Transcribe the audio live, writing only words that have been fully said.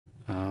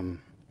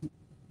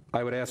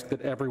I would ask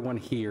that everyone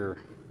here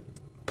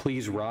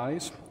please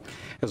rise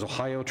as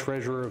Ohio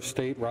Treasurer of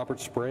State Robert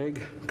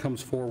Sprague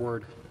comes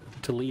forward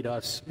to lead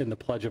us in the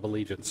Pledge of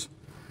Allegiance.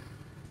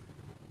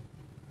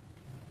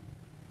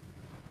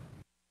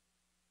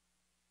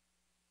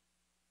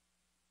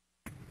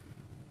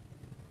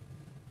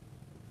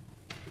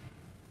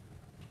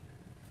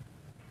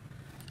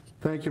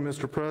 Thank you,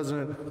 Mr.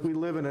 President. We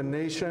live in a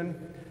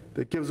nation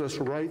that gives us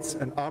rights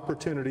and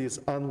opportunities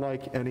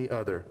unlike any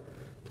other.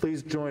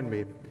 Please join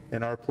me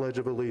in our Pledge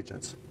of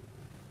Allegiance.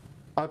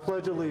 I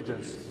pledge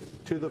allegiance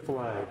to the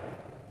flag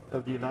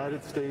of the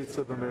United States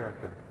of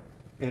America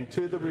and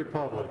to the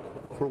republic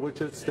for which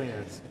it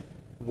stands,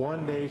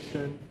 one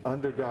nation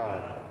under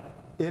God,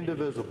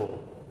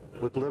 indivisible,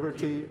 with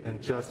liberty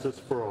and justice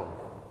for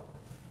all.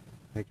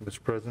 Thank you,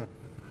 Mr. President.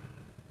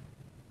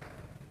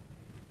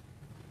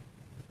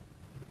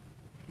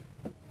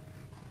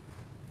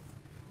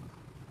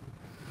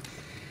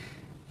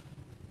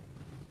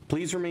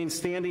 Please remain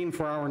standing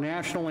for our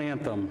national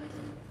anthem,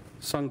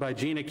 sung by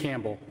Gina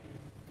Campbell.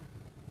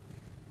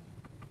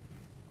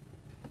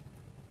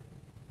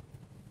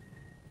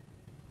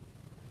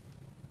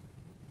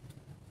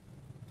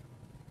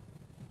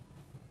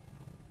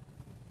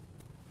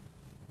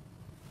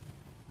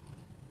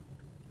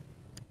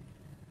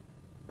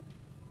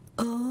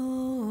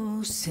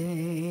 Oh,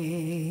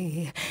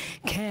 say,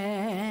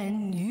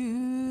 can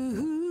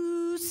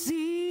you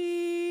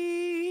see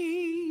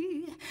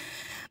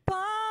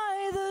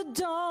by the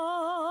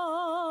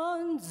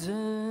dawn's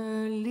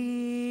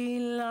early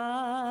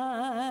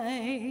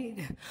light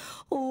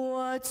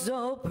what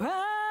so proudly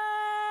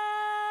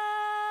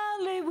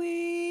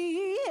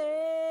we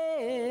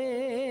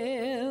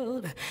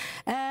hailed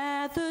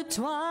at the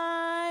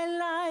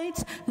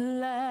twilight's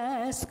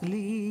last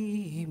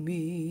gleaming,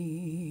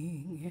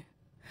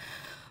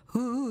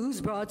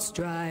 whose broad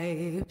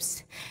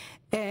stripes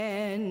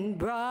and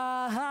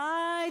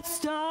bright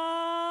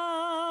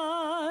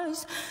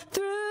stars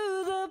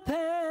through the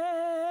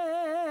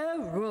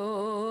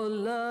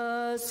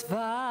perilous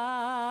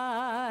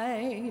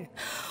fight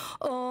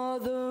o'er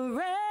the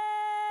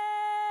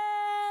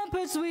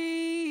ramparts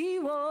we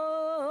watched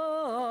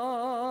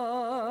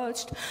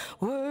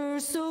were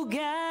so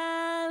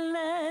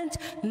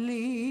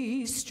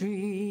gallantly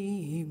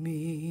streaming,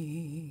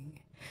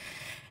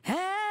 and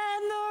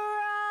the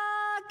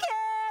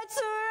rockets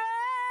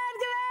red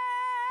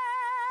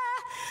glare,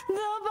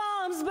 the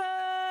bombs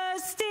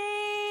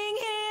bursting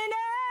in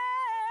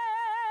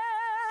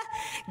air,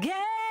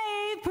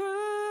 gave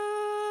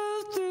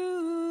proof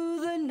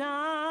through the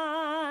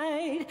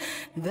night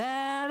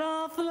that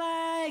our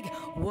flag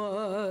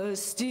was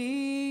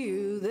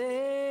still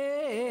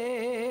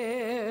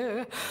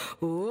there.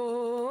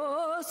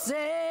 Oh,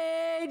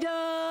 say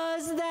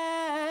does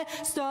that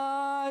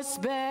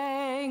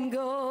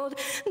star-spangled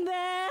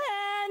banner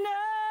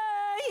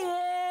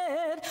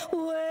yet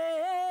wave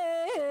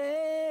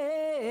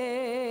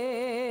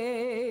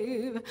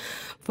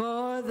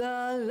for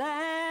the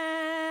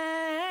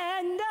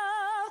land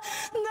of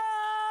the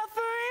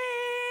free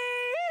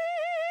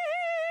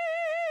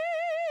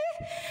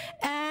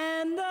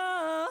and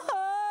the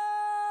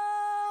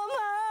home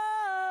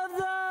of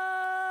the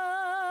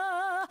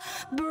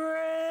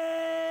brave?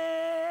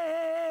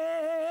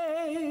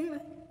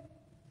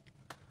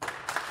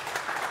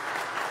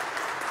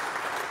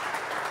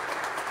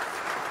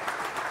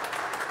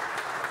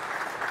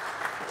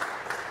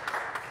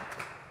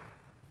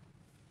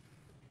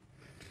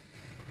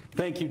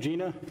 Thank you,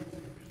 Gina.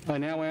 I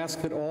now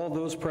ask that all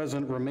those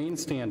present remain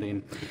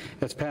standing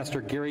as Pastor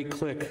Gary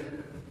Click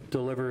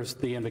delivers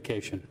the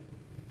invocation.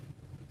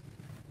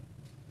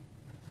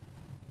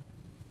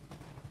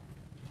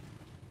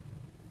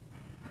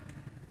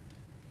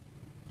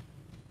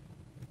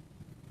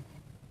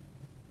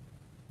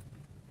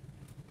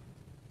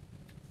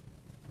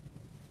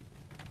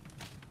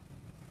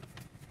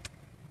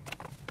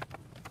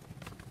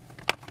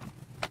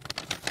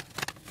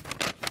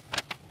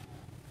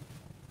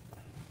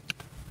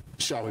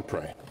 Shall we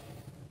pray?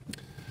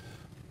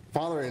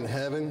 Father in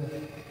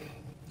heaven,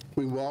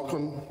 we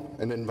welcome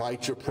and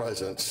invite your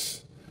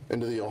presence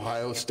into the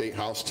Ohio State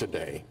House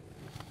today.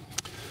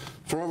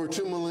 For over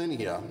 2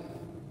 millennia,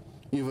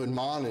 you've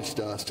admonished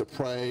us to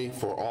pray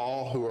for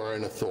all who are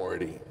in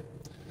authority.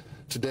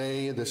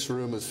 Today, this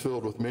room is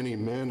filled with many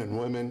men and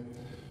women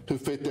who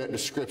fit that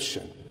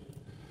description.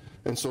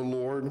 And so,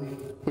 Lord,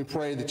 we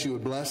pray that you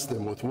would bless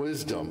them with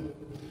wisdom,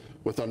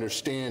 with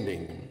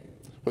understanding,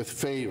 with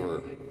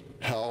favor,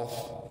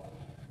 health,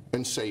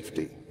 and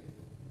safety.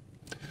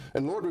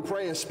 And Lord, we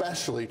pray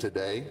especially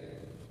today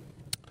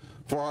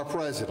for our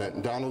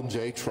President, Donald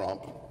J.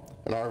 Trump,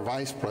 and our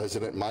Vice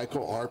President,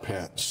 Michael R.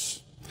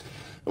 Pence.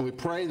 And we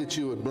pray that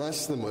you would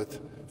bless them with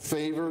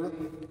favor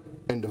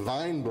and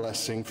divine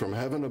blessing from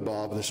heaven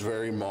above this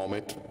very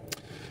moment.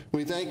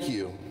 We thank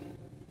you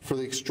for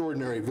the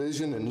extraordinary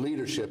vision and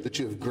leadership that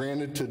you have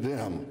granted to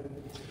them,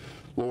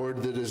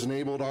 Lord, that has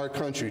enabled our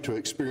country to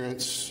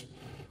experience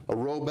a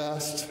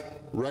robust,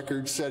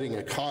 record-setting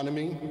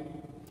economy,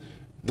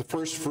 the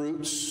first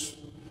fruits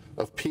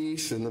of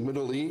peace in the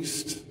Middle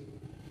East,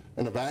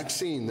 and a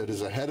vaccine that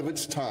is ahead of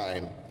its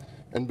time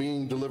and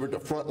being delivered to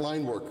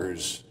frontline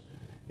workers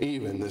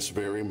even this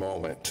very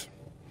moment.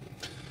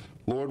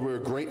 Lord, we're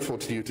grateful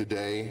to you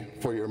today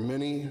for your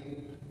many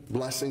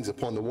blessings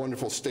upon the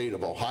wonderful state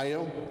of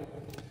Ohio.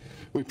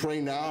 We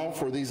pray now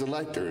for these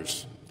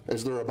electors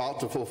as they're about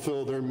to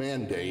fulfill their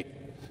mandate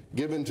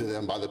given to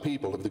them by the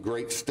people of the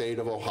great state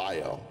of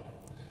Ohio.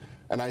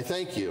 And I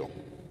thank you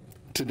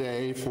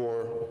today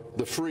for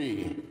the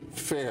free,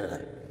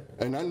 fair,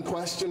 and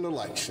unquestioned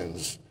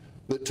elections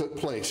that took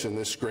place in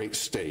this great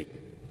state.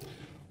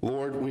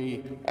 Lord,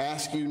 we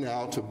ask you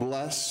now to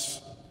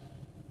bless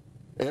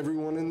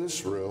everyone in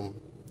this room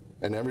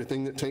and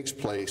everything that takes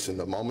place in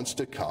the moments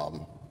to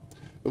come.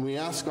 And we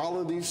ask all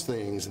of these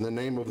things in the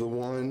name of the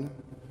one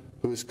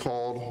who is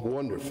called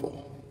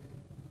Wonderful,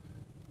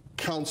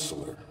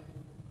 Counselor,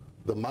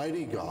 the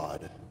Mighty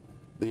God,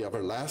 the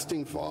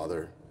Everlasting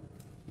Father,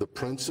 the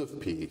Prince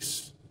of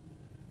Peace,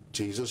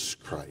 Jesus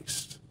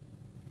Christ.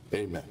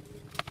 Amen.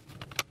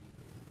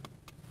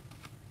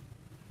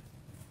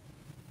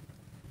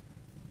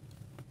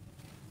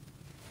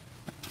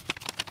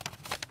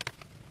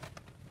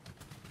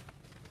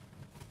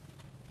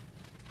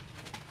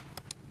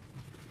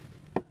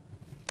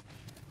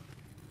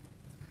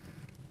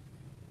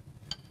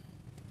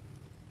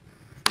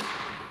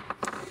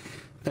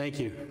 Thank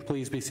you.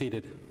 Please be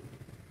seated.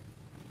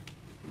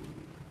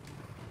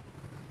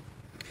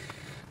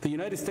 The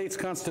United States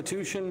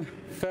Constitution,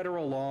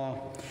 federal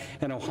law,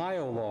 and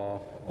Ohio law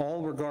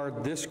all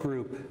regard this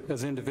group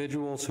as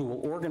individuals who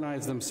will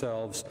organize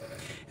themselves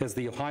as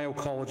the Ohio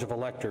College of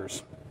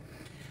Electors.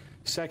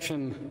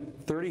 Section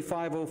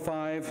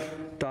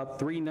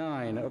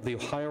 3505.39 of the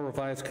Ohio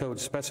Revised Code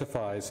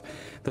specifies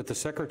that the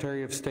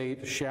Secretary of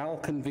State shall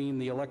convene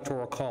the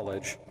Electoral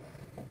College.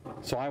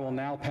 So I will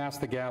now pass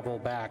the gavel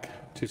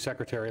back to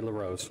Secretary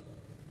LaRose.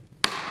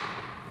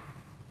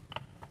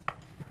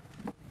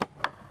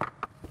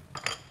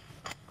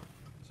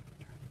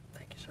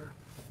 Thank you, sir.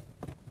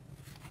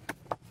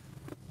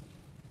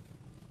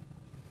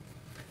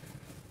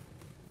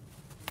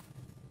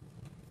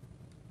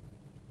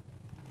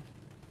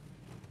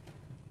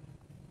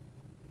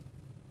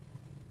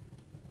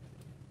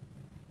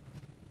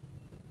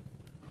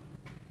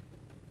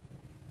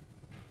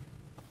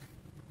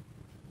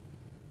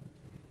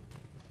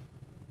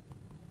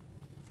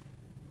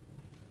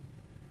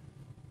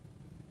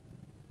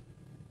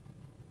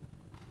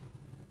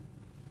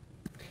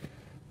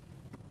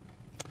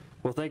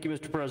 Well, thank you,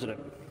 Mr. President.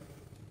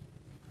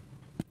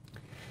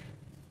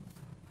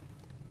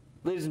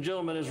 Ladies and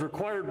gentlemen, as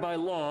required by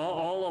law,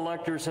 all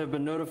electors have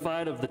been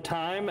notified of the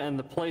time and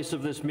the place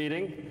of this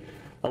meeting.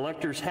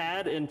 Electors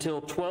had until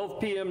 12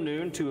 p.m.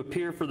 noon to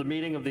appear for the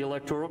meeting of the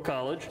Electoral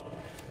College.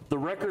 The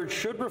record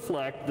should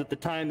reflect that the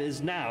time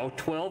is now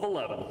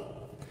 12:11.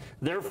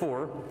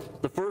 Therefore,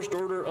 the first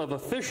order of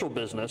official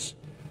business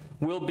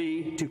will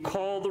be to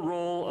call the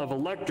roll of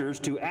electors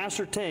to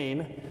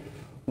ascertain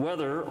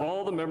whether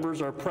all the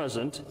members are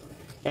present,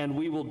 and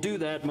we will do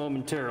that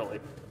momentarily.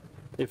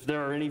 If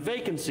there are any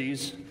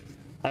vacancies,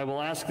 I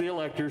will ask the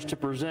electors to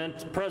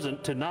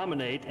present to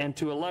nominate and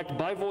to elect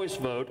by voice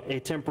vote a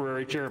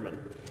temporary chairman.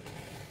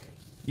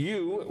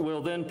 You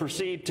will then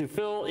proceed to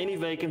fill any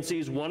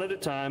vacancies one at a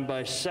time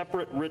by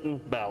separate written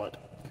ballot.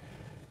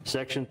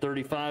 Section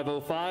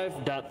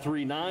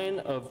 3505.39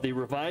 of the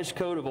Revised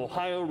Code of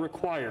Ohio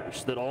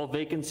requires that all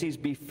vacancies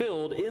be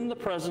filled in the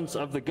presence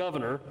of the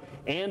governor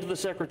and the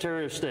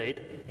Secretary of State,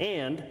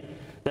 and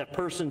that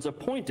persons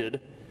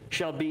appointed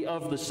shall be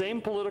of the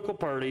same political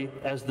party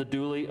as the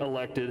duly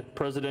elected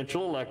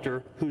presidential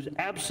elector whose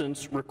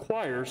absence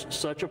requires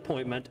such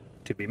appointment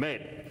to be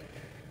made.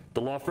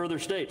 The law further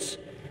states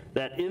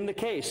that in the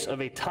case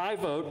of a tie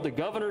vote, the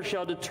governor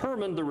shall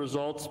determine the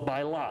results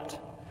by lot.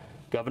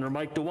 Governor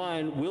Mike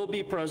DeWine will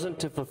be present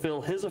to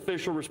fulfill his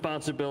official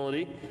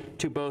responsibility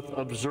to both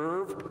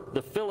observe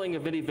the filling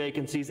of any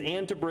vacancies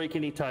and to break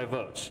any tie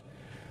votes.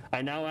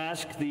 I now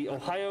ask the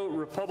Ohio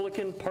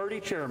Republican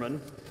Party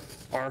Chairman,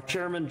 our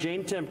Chairman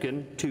Jane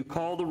Timken, to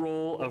call the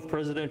roll of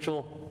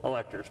presidential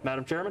electors.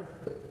 Madam Chairman.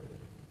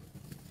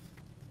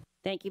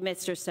 Thank you,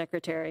 Mr.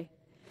 Secretary.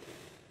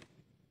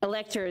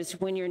 Electors,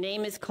 when your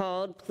name is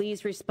called,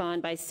 please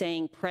respond by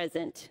saying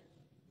present.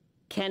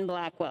 Ken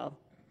Blackwell.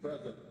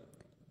 Present.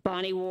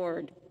 Bonnie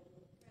Ward. Present.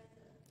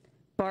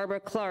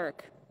 Barbara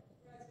Clark.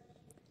 Present.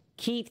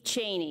 Keith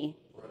Cheney.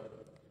 Present.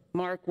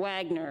 Mark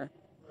Wagner.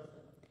 Present.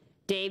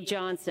 Dave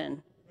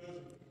Johnson.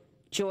 Present.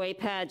 Joy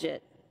Padgett.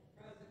 Present.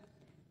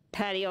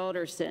 Patty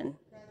Alderson.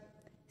 Present.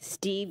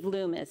 Steve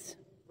Loomis.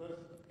 Present.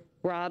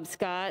 Rob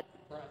Scott.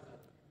 Present.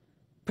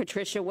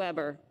 Patricia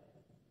Weber.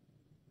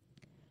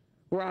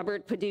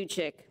 Robert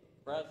Paduchik.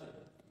 Present.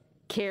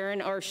 Karen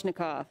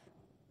Arshnikoff. Present.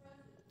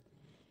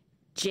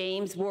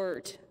 James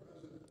Wirt. Present.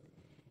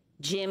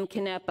 Jim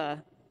Canepa.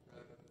 Present.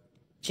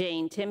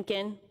 Jane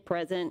Timken.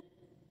 Present.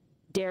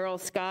 Darrell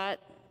Scott.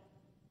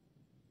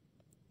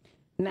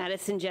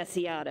 Madison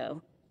Jessiato.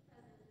 Present.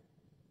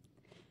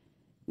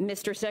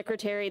 Mr.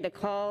 Secretary, the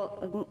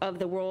call of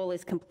the roll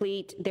is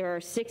complete. There are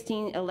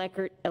 16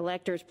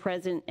 electors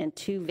present and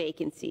 2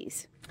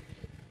 vacancies.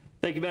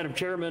 Thank you, Madam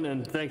Chairman,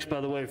 and thanks,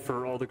 by the way,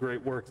 for all the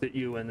great work that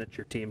you and that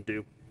your team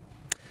do.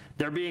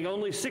 There being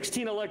only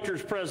 16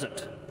 electors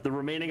present, the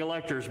remaining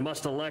electors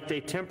must elect a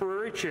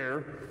temporary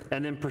chair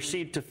and then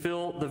proceed to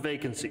fill the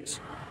vacancies.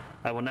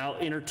 I will now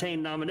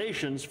entertain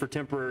nominations for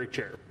temporary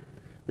chair.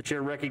 The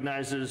chair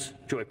recognizes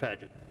Joy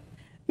Padgett.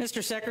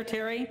 Mr.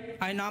 Secretary,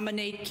 I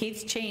nominate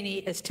Keith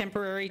Cheney as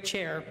temporary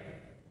chair.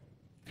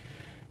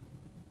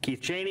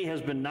 Keith Cheney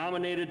has been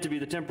nominated to be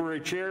the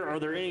temporary chair. Are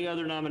there any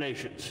other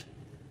nominations?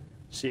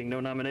 Seeing no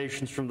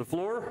nominations from the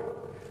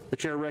floor, the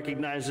chair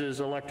recognizes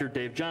Elector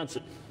Dave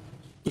Johnson.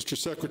 Mr.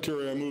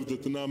 Secretary, I move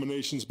that the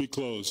nominations be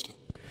closed.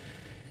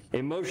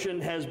 A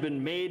motion has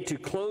been made to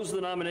close the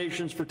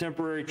nominations for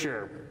temporary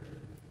chair.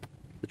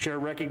 The chair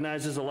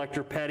recognizes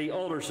Elector Patty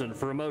Alderson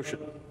for a motion.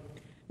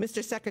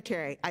 Mr.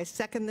 Secretary, I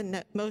second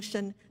the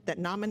motion that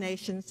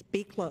nominations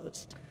be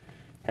closed.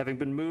 Having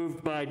been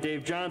moved by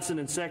Dave Johnson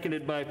and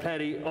seconded by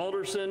Patty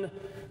Alderson,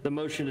 the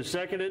motion is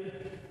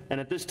seconded.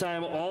 And at this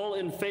time, all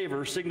in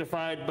favor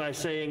signified by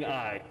saying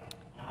aye.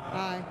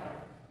 Aye.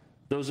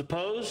 Those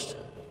opposed?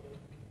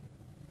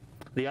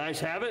 The ayes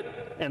have it,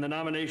 and the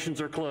nominations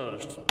are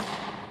closed.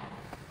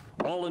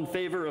 All in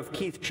favor of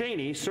Keith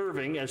Cheney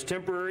serving as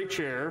temporary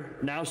chair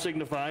now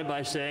signify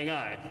by saying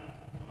aye.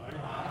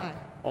 Aye.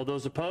 All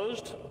those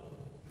opposed?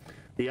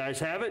 The ayes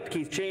have it.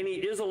 Keith Cheney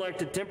is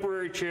elected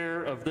temporary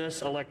chair of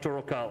this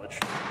Electoral College.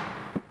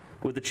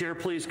 Would the chair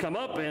please come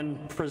up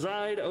and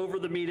preside over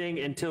the meeting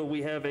until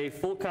we have a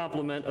full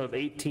complement of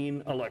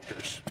 18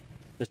 electors.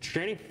 Mr.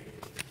 Cheney.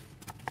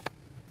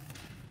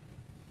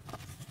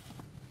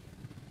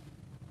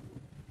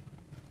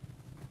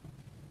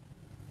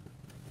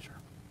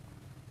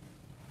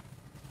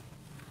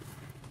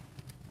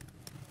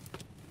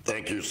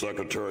 Thank you,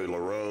 Secretary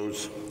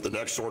LaRose. The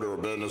next order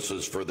of business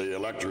is for the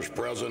electors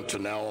present to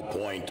now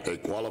appoint a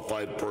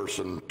qualified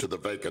person to the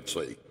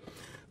vacancy.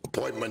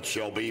 Appointments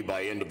shall be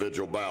by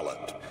individual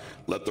ballot.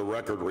 Let the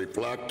record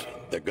reflect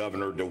that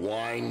Governor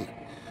DeWine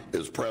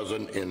is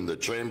present in the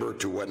chamber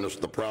to witness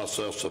the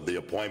process of the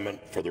appointment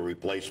for the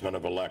replacement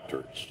of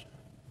electors.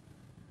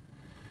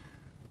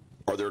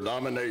 Are there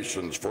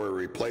nominations for a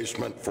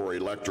replacement for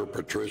Elector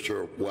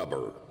Patricia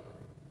Weber?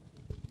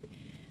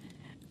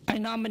 I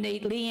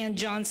nominate Leanne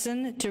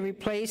Johnson to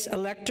replace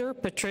Elector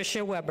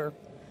Patricia Weber.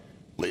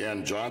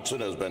 Leanne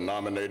Johnson has been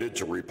nominated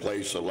to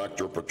replace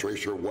Elector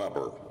Patricia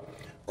Weber.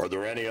 Are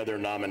there any other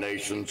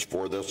nominations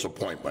for this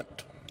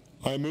appointment?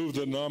 I move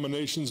that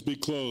nominations be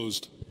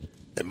closed.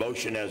 A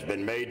motion has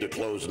been made to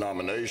close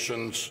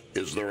nominations.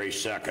 Is there a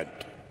second?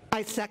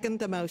 I second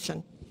the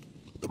motion.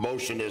 The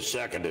motion is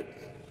seconded.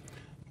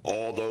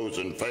 All those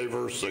in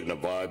favor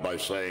signify by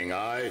saying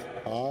aye.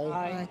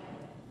 Aye.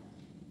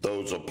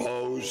 Those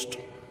opposed?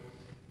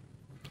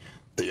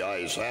 The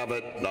ayes have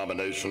it.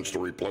 Nominations to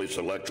replace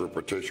Elector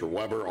Patricia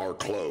Weber are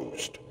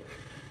closed.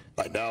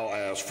 I now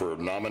ask for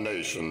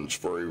nominations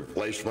for a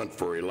replacement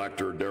for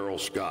Elector Darrell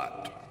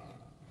Scott.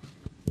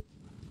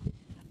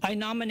 I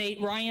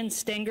nominate Ryan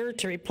Stenger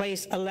to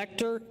replace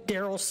Elector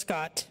Darrell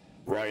Scott.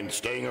 Ryan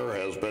Stenger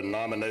has been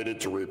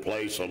nominated to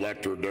replace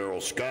Elector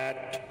Darrell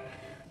Scott.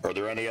 Are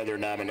there any other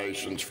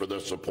nominations for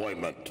this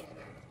appointment?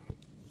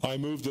 I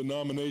move that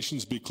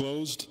nominations be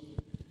closed.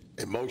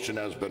 A motion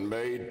has been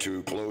made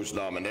to close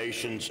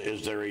nominations.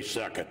 Is there a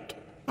second?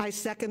 I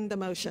second the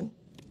motion.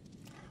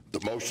 The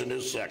motion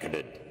is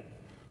seconded.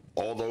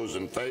 All those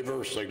in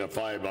favor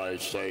signify by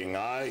saying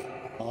aye.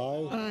 Aye.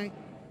 Aye.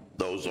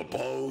 Those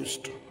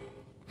opposed?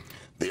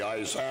 The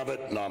ayes have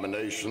it.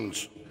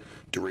 Nominations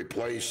to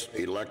replace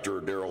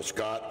Elector Darrell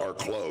Scott are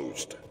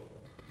closed.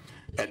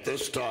 At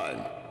this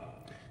time,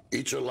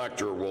 each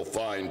elector will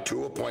find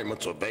 2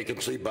 appointments of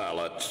vacancy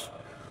ballots,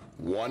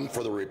 one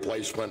for the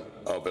replacement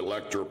of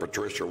Elector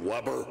Patricia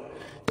Weber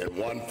and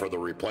one for the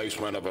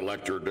replacement of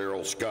Elector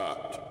Darrell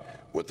Scott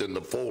within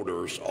the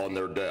folders on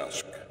their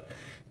desk.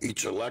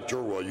 Each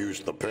elector will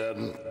use the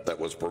pen that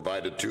was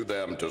provided to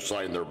them to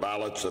sign their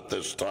ballots at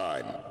this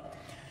time.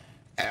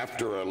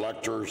 After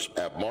electors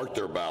have marked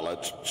their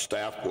ballots,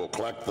 staff will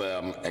collect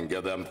them and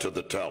give them to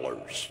the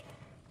tellers.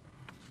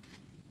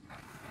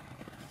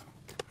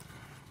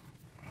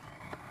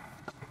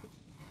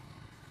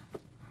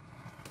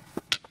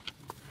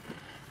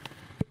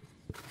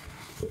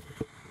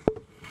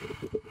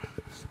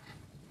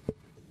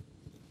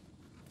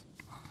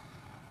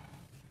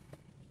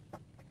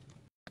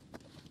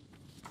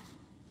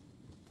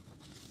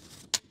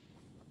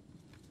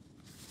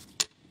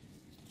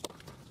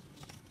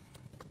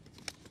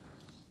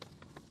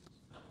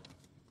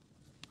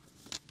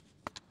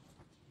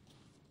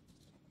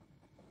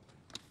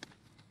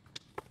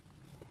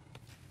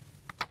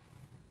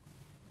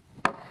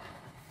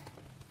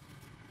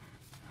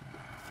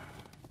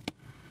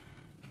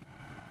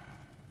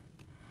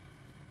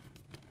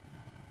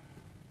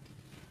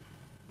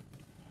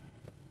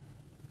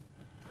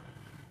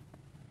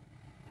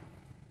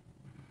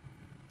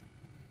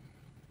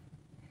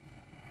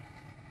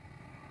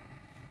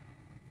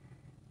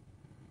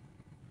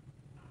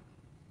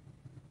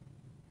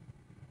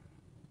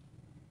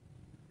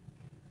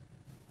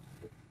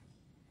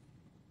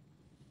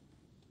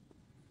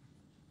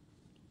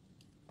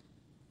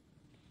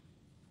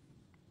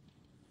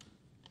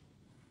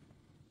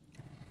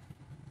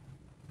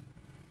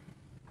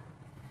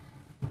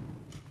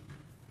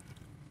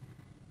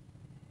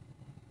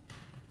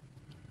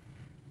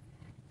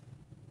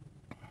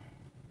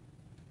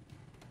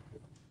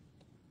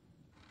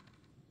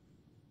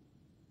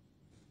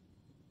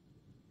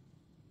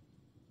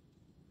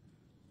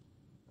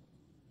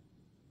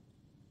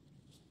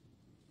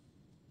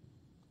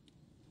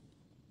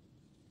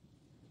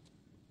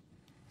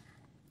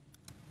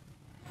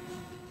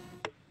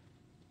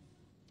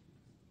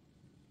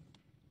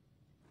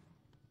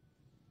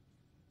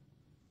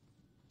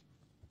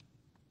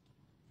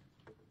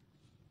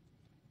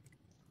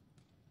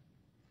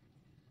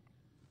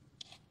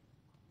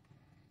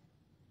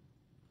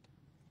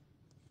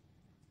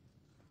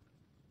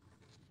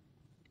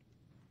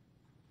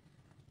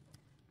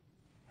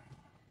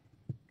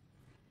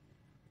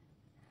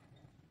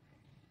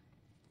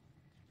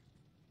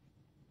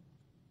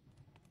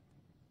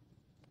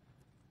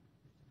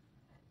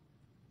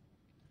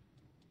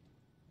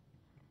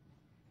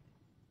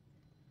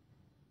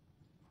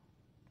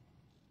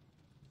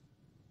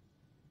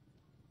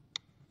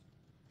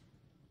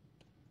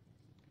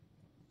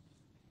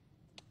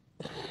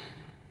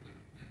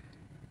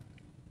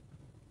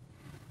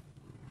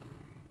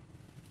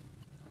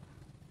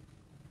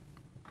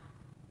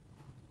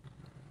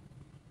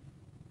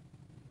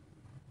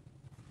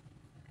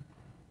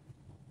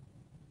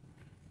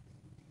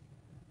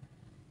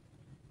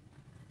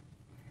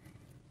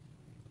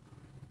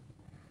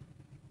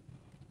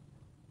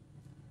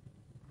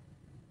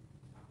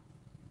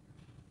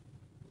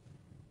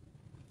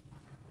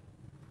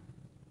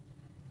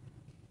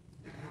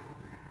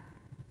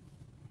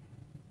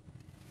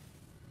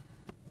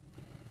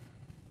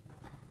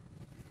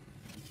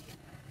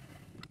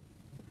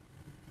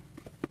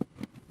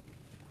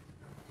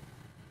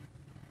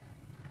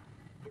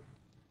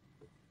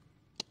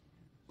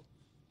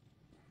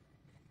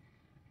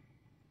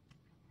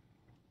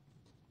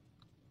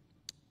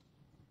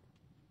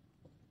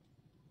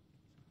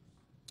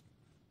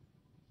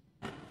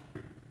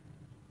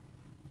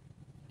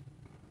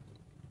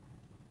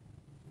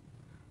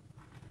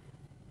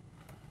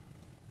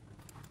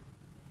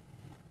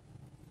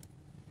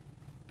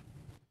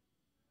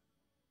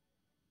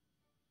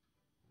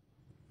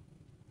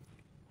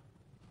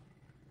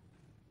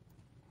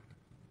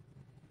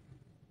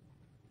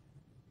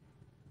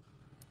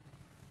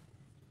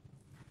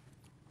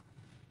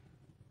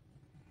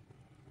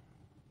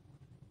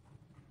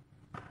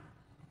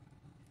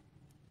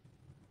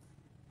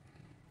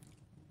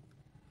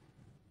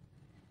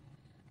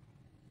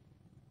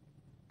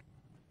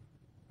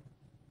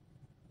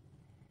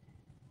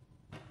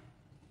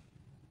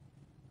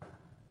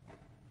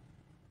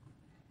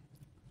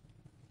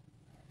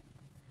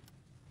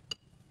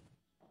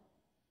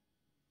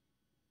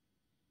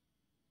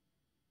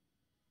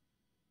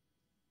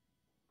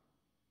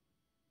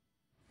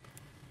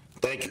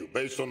 Thank you.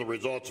 Based on the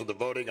results of the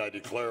voting, I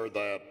declare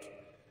that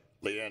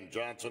Leanne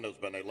Johnson has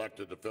been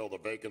elected to fill the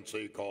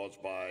vacancy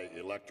caused by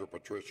Elector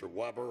Patricia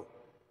Weber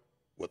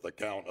with a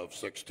count of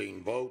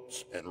 16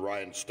 votes, and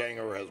Ryan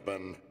Stanger has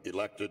been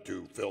elected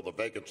to fill the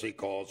vacancy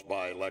caused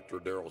by Elector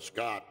Darrell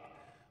Scott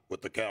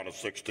with the count of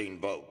 16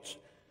 votes.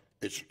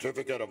 A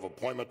certificate of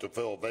appointment to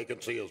fill a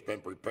vacancy has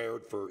been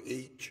prepared for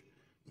each,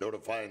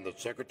 notifying the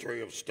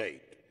Secretary of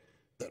State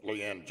that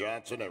Leanne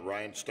Johnson and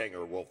Ryan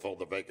Stanger will fill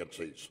the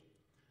vacancies.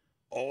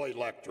 All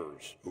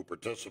electors who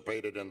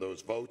participated in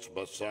those votes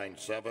must sign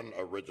 7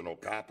 original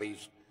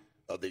copies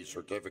of the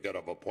certificate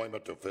of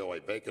appointment to fill a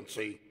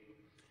vacancy,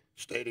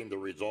 stating the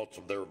results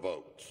of their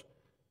votes.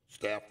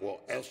 Staff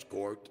will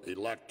escort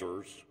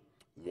electors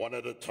one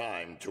at a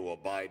time to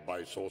abide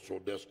by social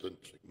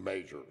distancing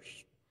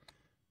measures.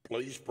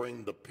 Please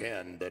bring the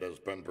pen that has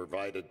been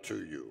provided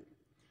to you.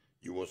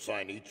 You will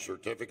sign each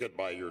certificate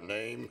by your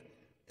name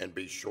and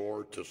be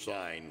sure to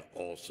sign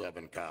all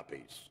 7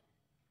 copies.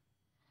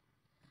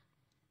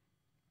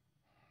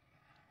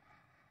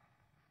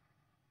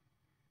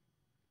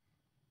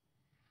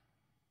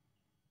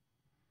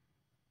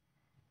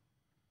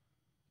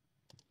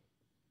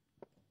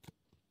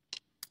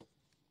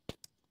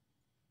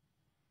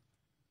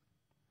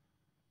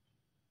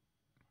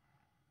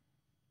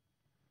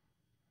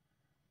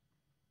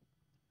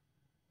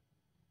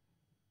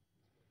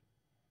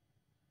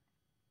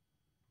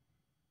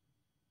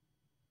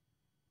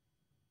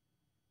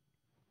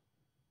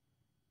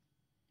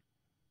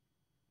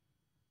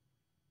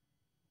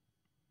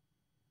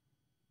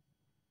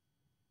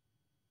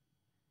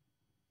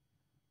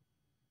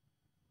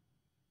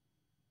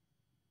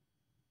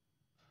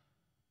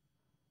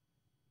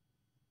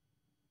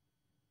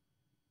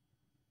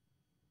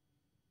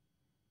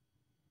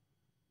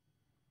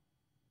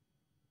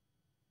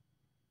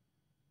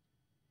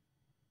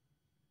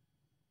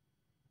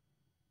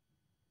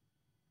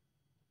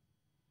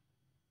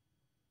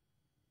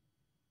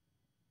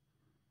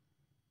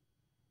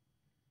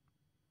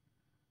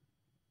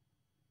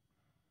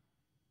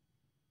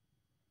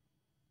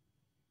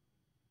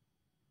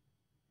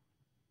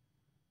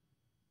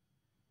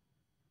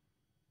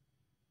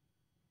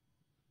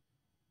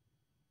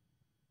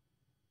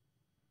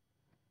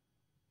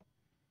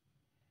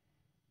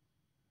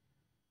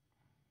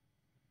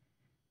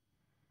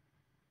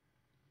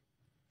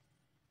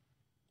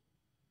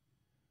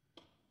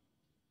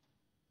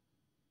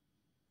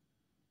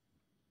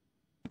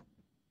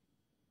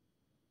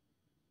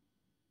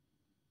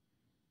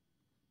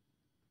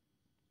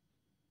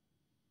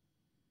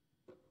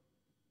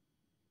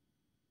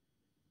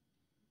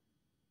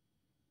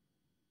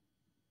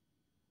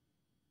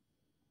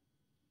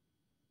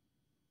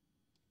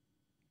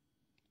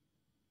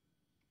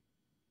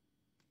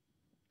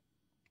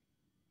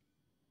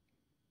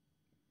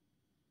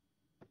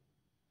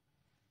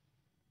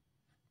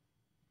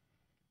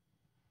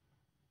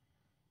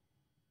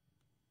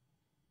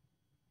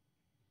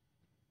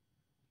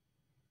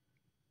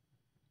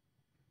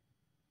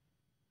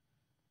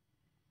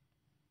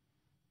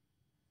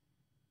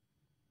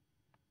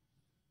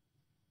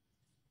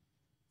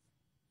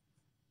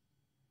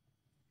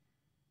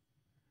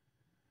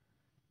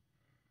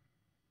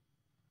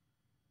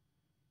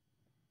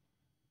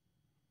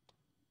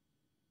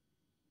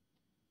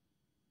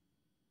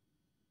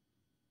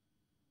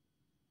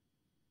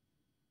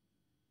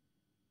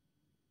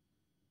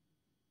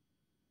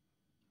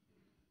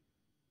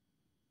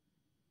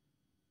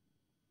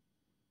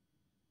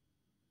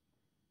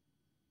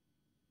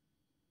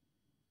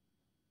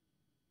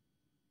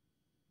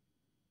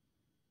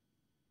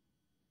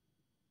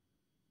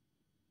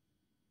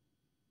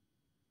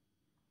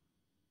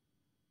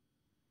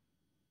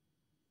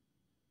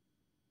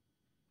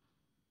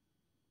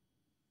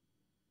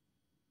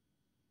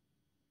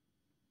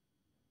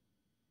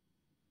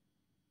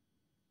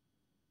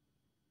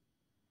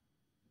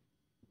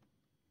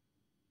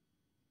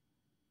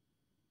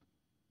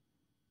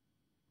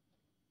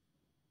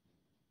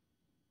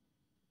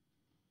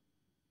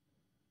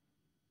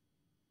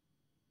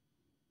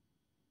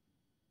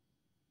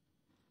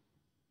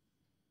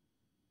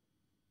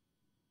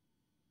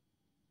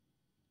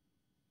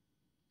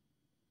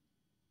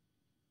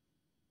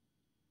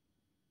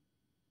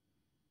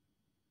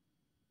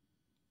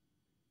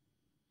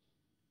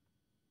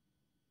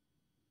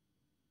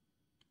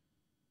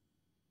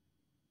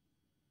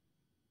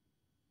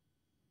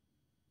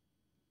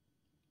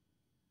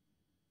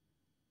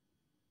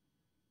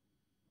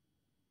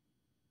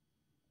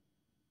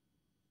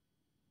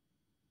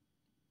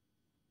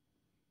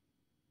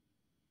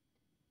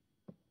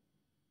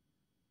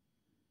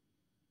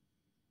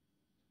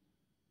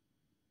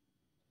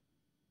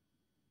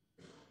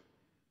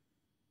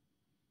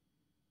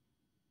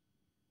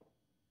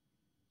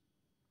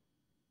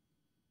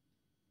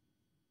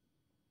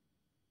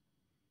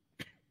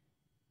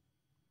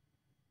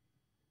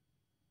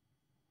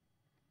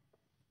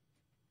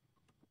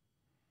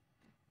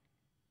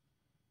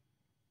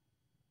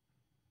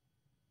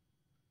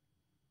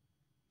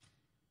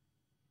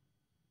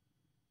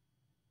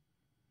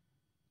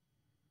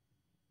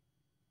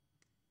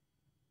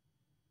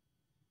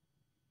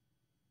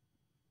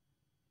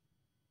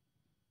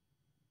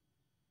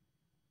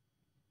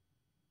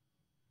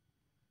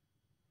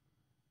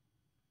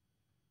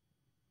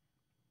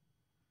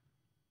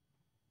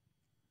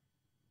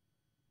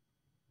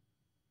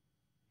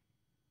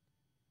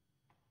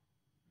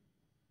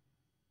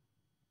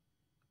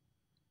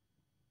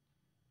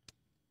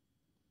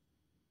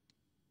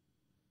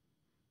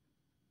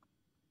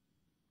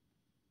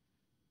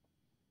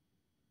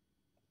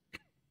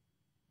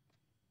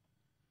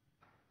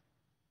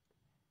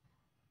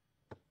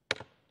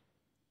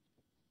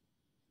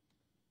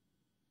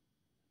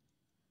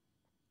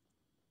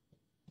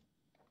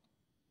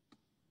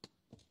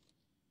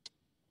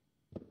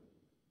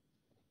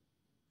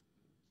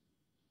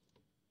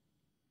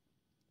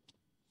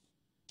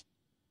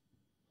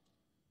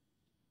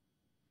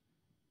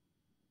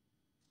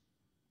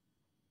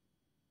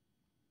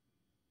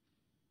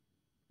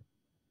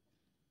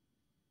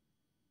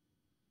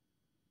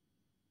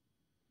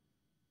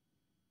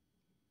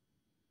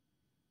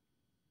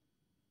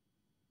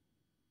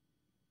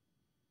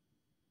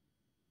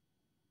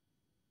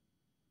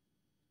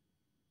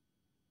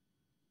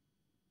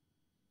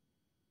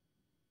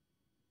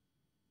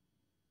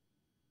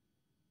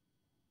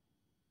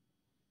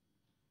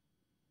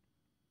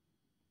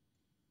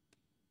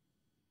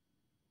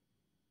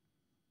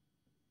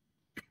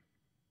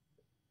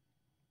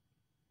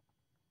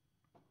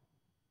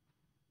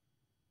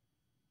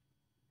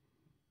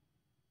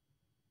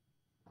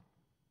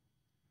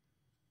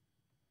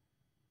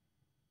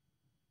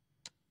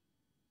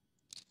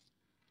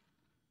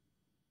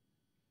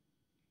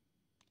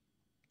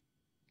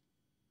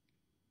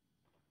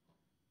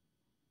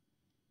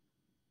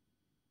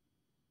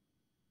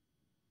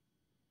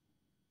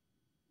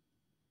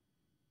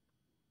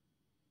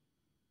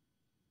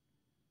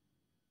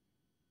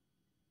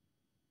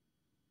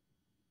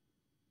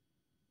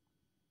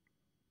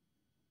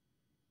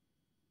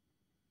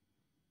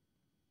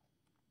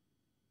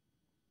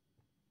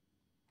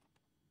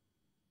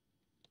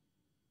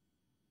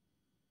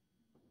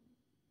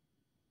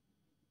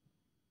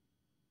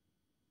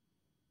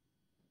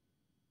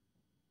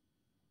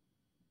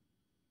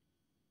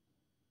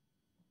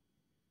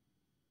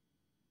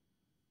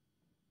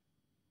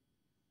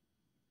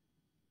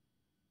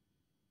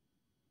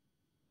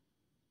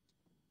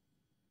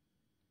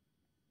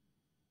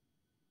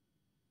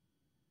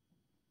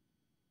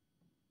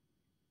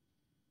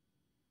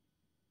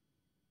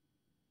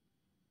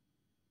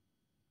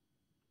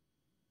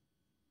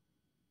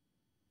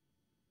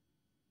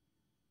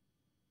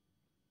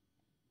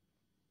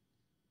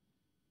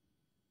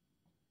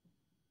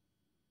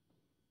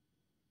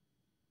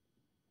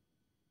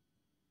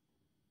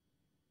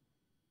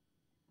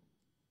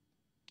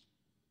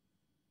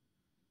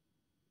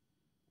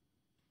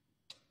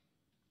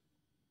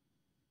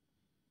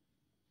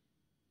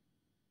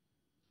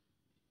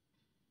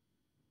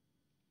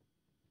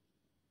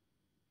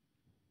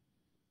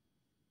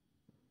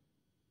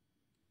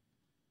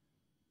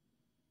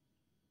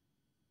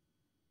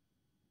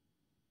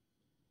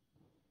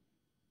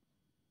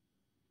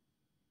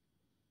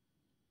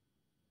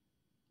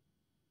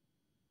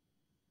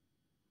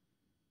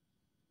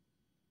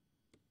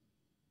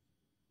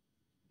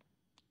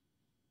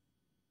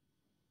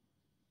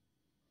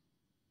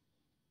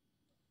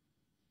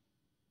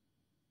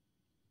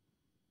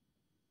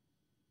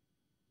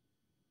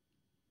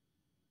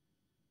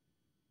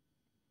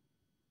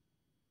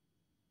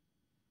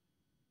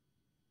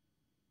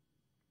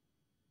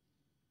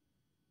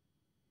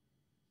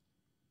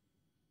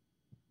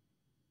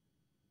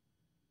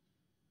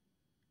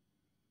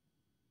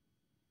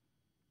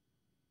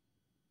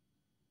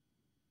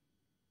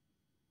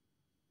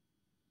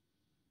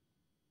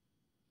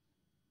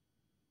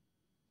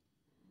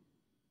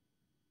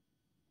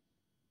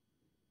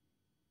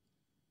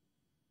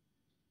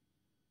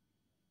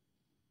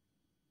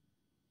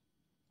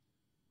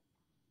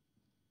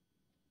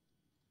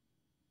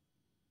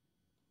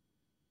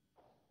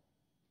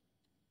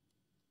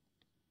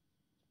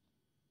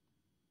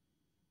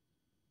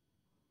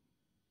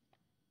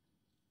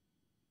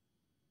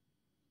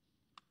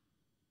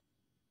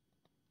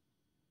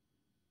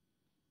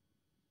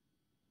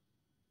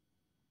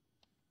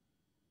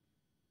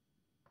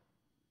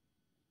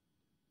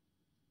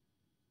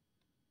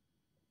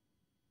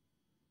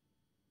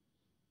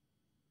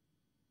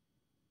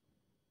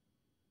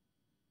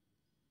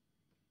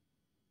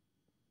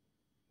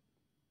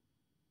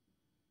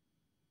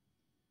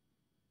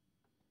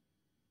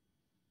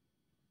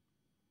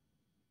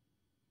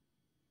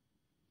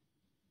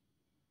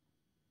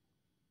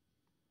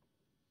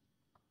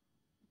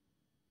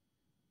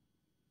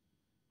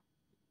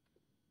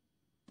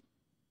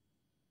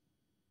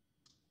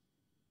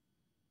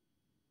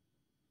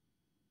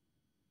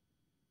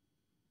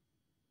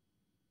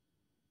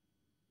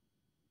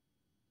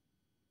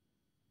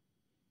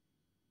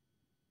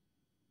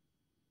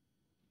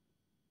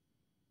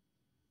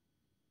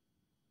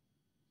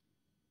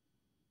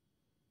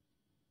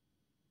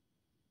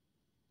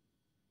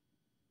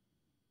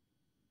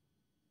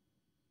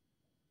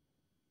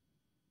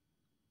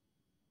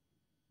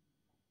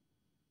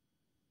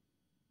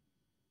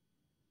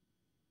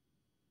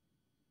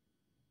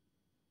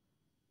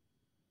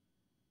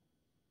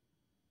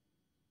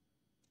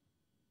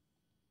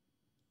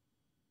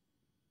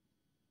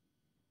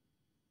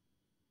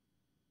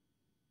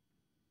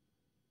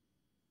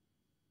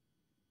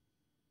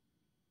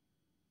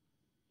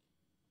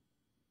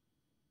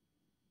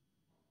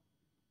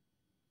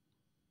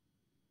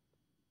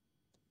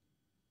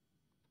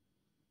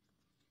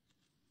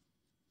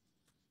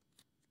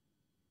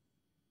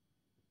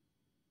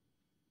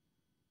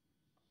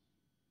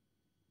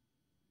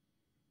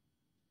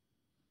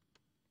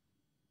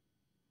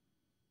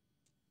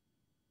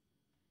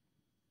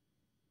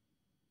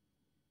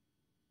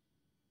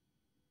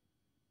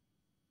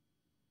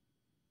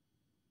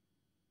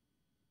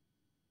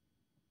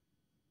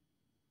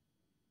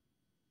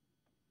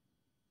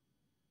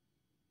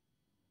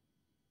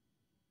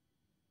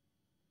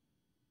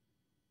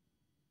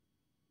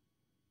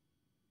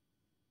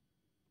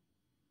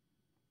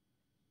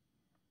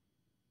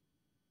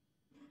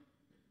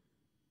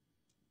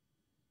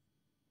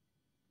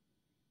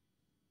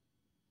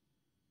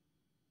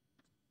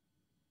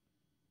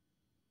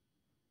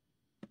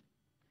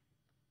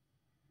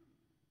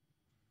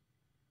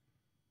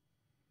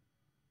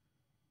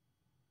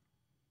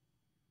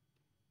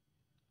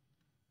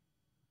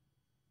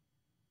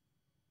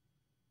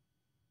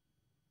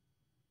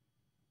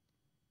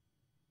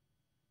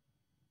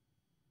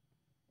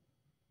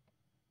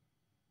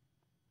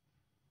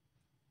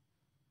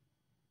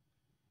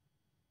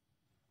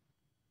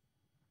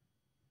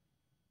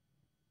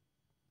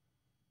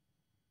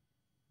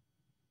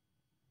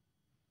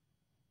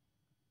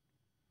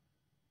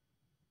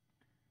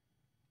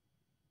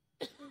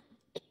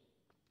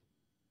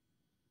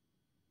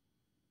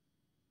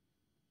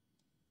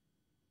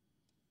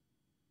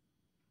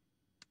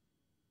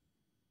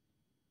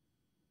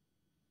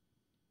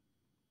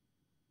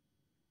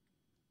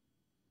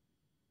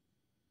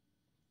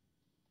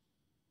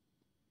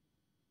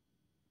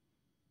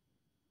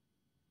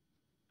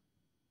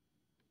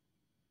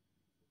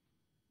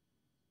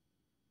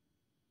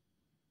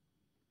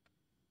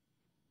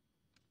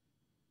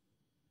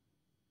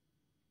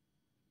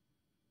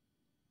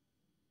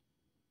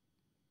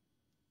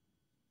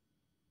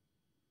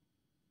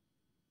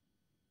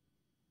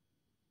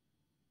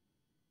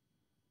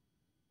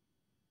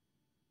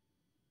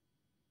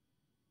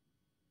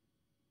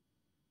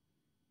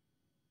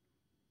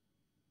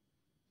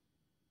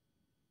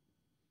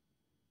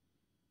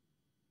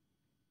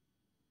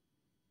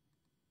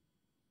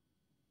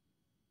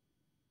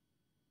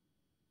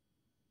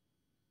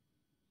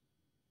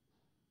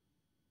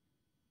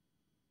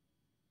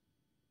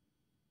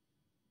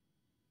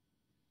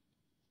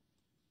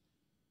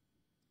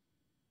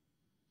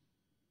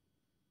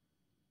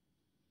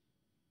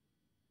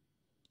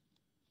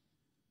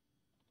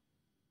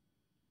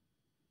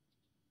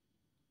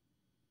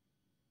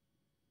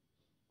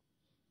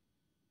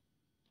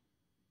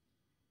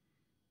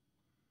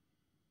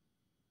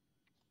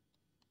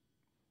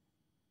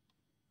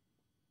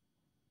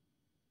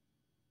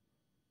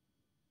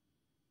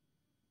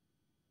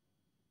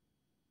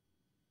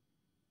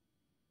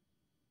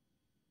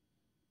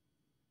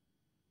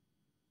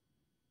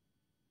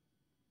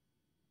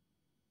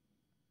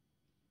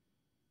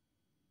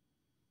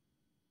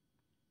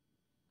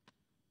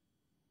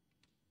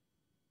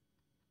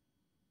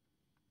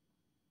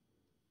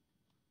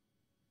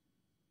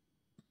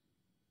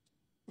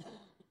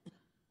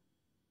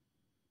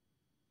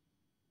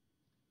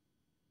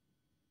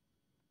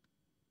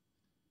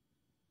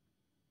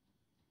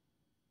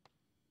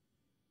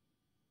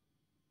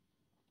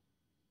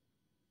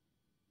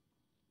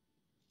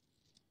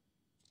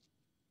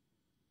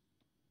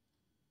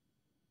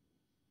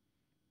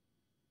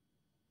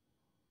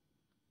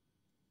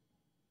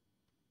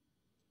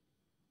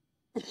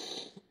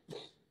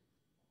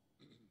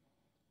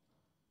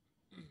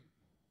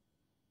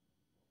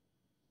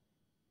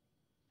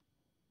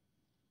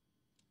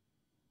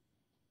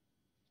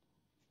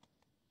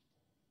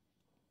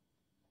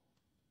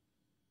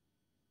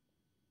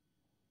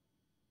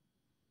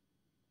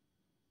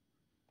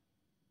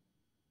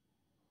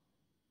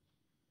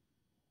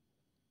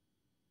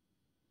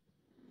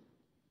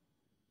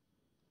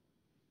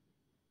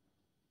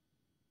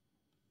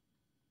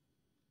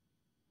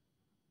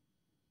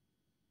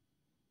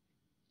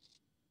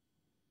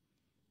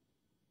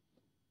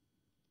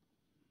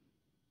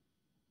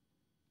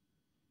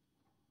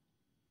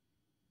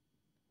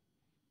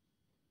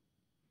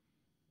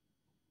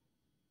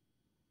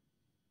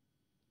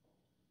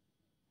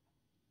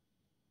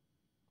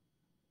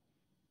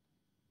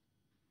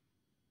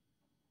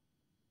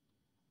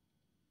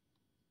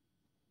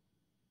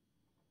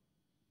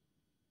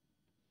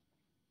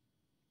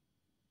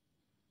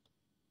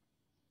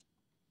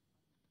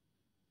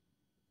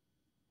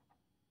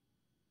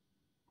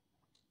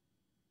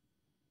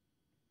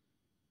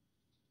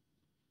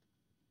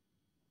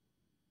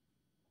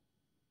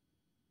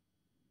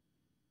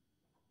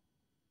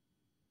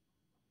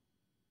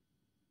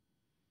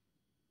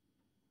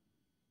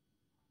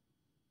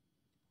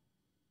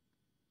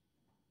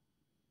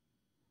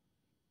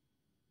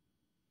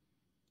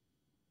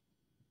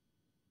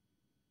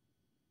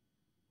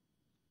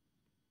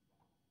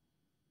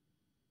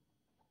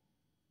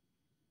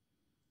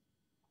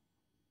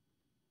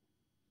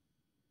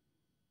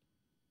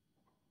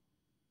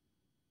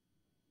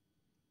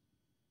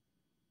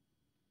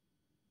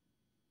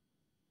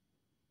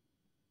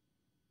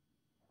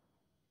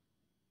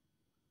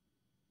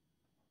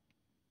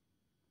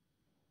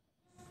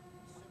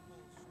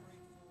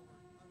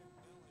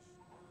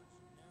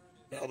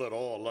 Now that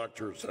all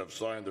electors have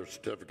signed their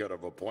certificate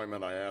of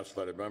appointment, I ask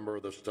that a member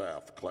of the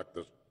staff collect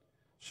the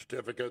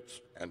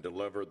certificates and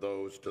deliver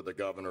those to the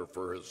governor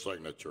for his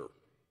signature.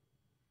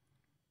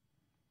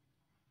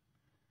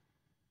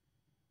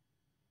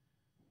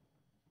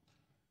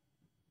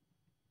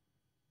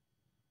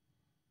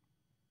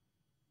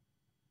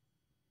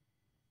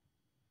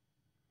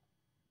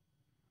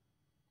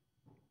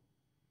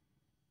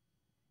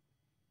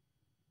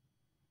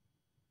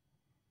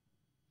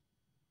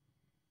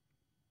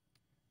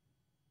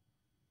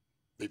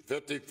 The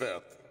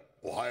 55th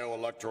Ohio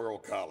Electoral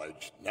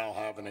College, now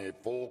having a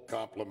full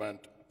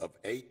complement of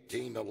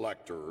 18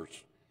 electors,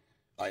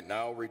 I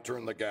now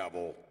return the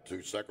gavel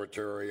to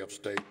Secretary of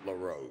State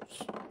LaRose.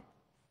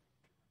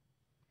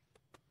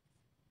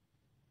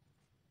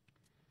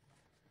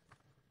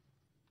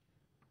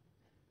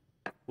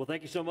 Well,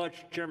 thank you so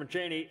much, Chairman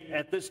Cheney.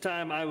 At this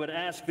time, I would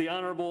ask the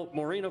Honorable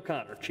Maureen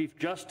O'Connor, Chief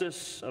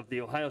Justice of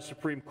the Ohio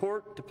Supreme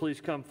Court, to please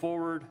come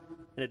forward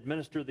and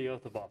administer the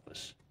oath of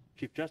office.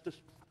 Chief Justice.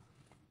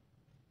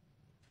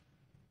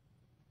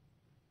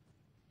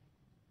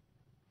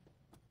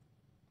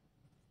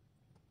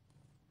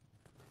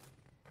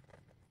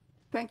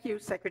 Thank you,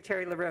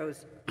 Secretary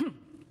LaRose.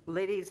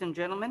 Ladies and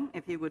gentlemen,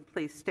 if you would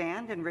please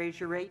stand and raise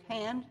your right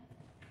hand.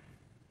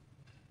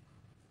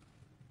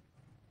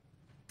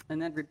 And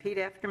then repeat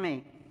after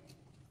me.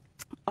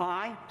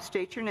 I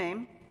state your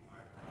name.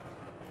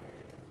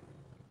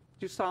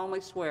 Do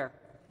solemnly swear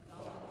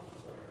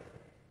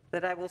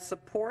that I will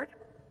support,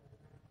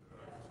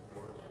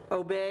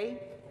 obey,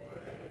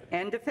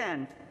 and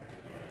defend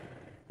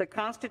the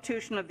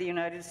Constitution of the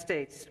United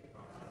States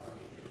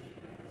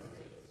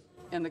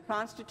and the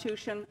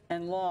Constitution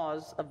and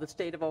laws of the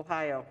state of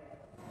Ohio.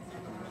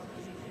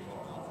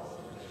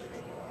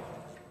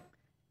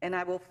 And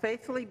I will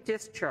faithfully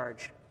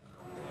discharge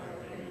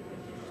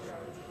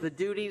the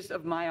duties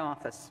of my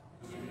office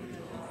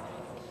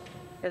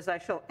as I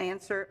shall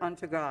answer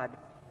unto God.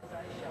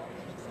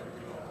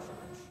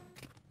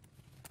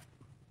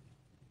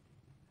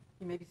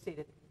 You may be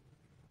seated.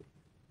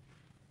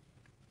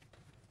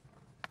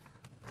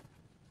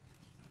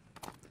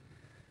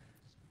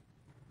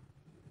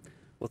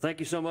 Well,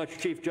 thank you so much,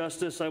 Chief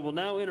Justice. I will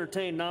now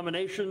entertain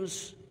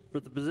nominations for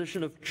the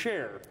position of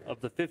Chair of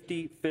the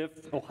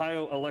 55th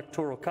Ohio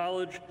Electoral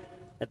College.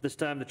 At this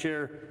time, the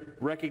Chair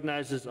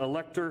recognizes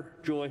Elector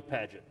Joy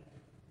Padgett.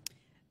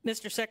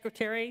 Mr.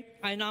 Secretary,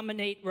 I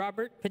nominate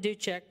Robert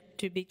Paduchek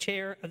to be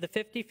Chair of the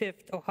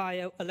 55th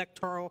Ohio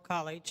Electoral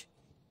College.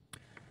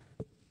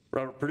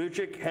 Robert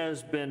Paduchek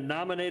has been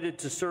nominated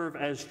to serve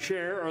as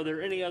Chair. Are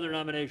there any other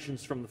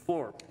nominations from the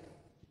floor?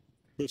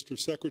 Mr.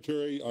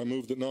 Secretary, I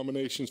move that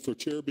nominations for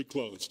chair be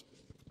closed.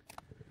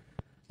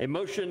 A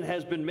motion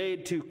has been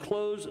made to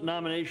close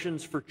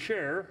nominations for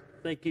chair.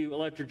 Thank you,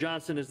 Elector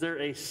Johnson. Is there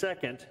a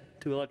second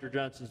to Elector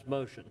Johnson's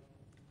motion?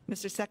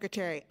 Mr.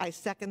 Secretary, I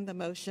second the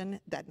motion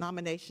that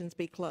nominations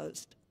be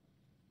closed.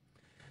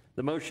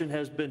 The motion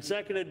has been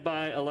seconded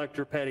by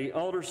Elector Patty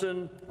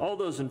Alderson. All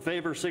those in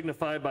favor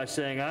signify by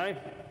saying aye.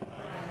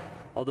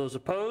 All those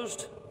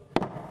opposed?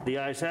 The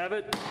ayes have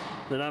it.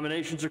 The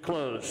nominations are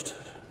closed.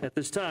 At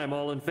this time,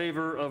 all in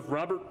favor of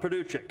Robert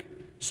Paduchek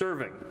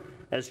serving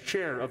as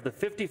chair of the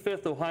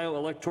 55th Ohio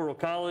Electoral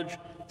College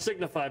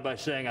signify by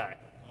saying aye.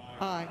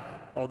 Aye.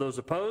 All those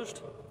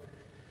opposed?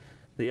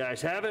 The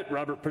ayes have it.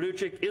 Robert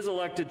Paduchik is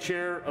elected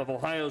chair of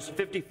Ohio's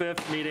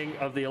 55th meeting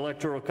of the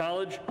Electoral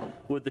College.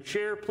 Would the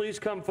chair please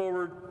come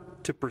forward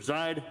to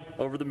preside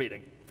over the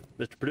meeting?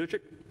 Mr.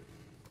 Paduchik.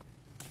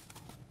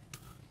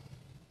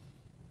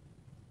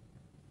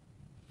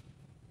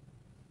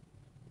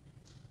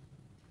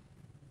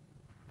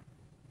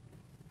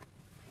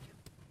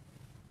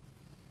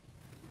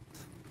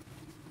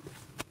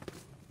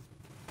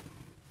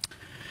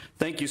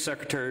 Thank you,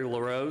 Secretary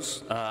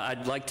LaRose.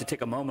 I'd like to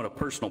take a moment of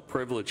personal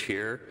privilege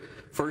here.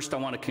 First, I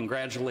want to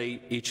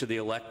congratulate each of the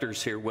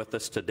electors here with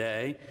us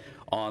today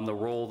on the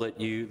role that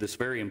this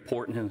very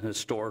important and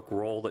historic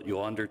role that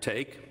you'll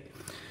undertake.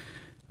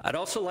 I'd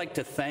also like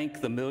to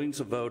thank the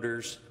millions of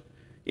voters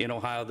in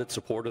Ohio that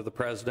supported the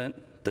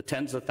president, the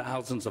tens of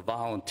thousands of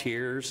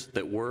volunteers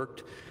that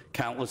worked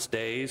countless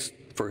days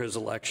for his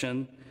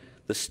election,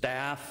 the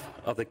staff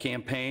of the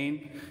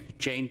campaign,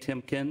 Jane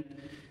Timken,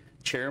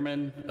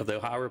 chairman of the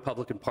Ohio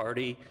Republican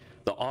Party,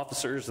 the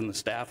officers and the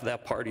staff of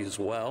that party as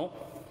well.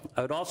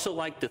 I would also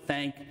like to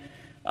thank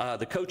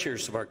the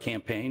co-chairs of our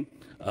campaign,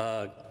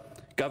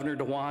 Governor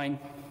DeWine,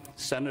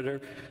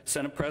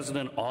 Senate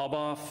President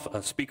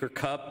Alboff, Speaker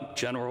Cupp,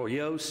 General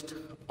Yost,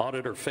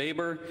 Auditor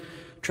Faber,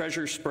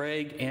 Treasurer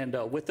Sprague, and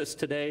with us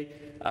today,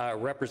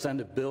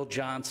 Representative Bill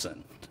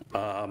Johnson.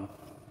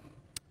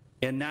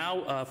 And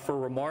now for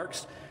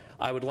remarks,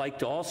 I would like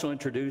to also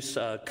introduce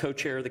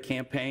co-chair of the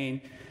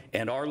campaign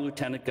and our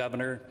Lieutenant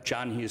Governor,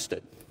 John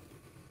Husted.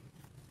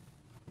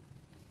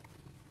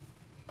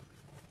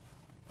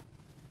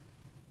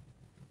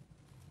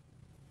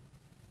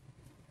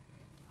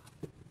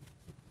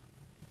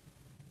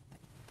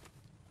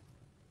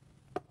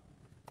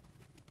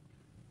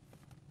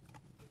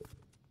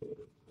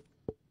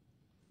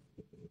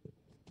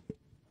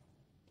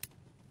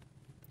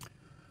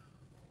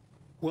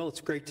 Well,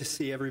 it's great to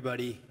see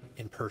everybody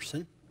in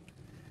person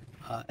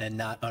and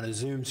not on a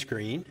Zoom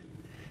screen,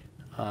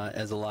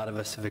 as a lot of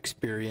us have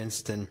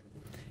experienced. And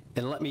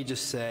let me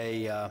just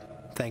say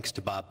thanks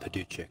to Bob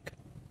Paduchik.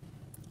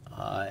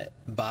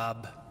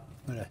 Bob,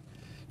 I'm going to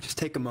just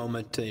take a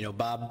moment.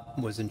 Bob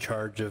was in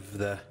charge of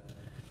the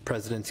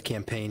president's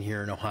campaign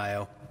here in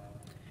Ohio.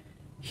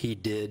 He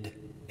did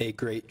a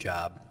great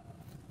job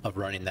of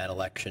running that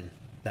election,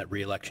 that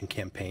re-election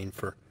campaign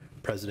for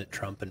President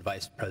Trump and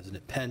Vice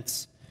President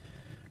Pence.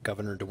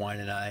 Governor DeWine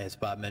and I, as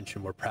Bob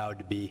mentioned, were proud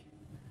to be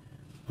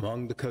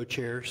among the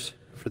co-chairs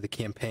for the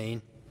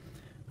campaign,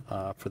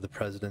 for the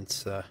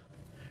president's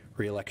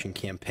re-election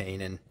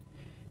campaign.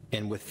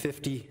 And with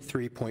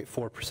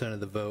 53.4% of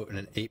the vote and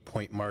an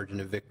 8-point margin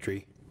of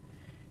victory,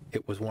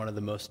 it was one of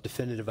the most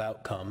definitive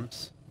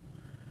outcomes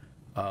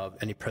of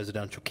any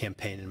presidential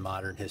campaign in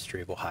modern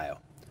history of Ohio.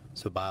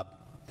 So Bob,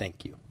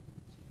 thank you.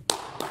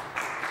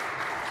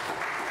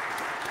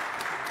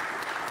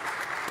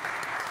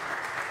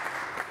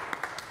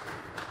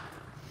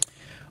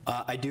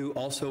 I do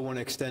also want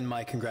to extend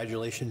my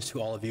congratulations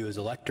to all of you as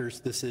electors.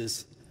 This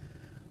is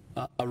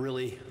a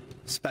really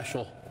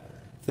special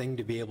thing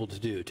to be able to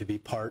do, to be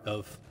part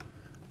of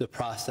the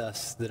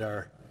process that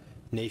our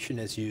nation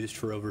has used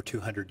for over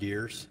 200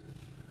 years.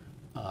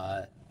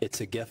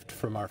 It's a gift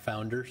from our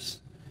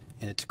founders,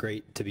 and it's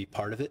great to be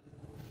part of it.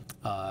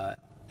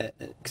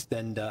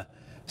 Extend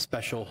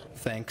special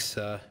thanks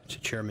to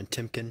Chairman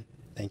Timken.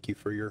 Thank you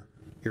for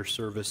your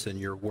service and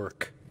your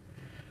work.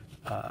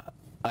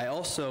 I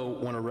also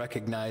want to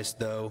recognize,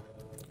 though,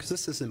 because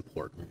this is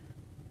important,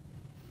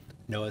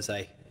 as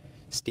I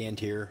stand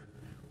here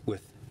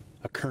with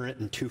a current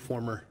and two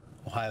former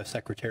Ohio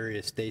Secretary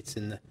of States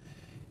in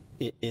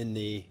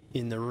the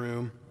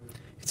room,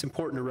 it's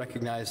important to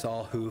recognize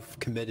all who've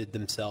committed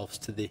themselves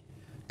to the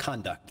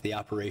conduct, the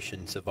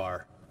operations of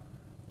our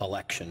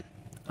election.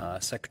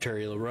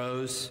 Secretary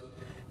LaRose,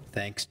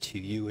 thanks to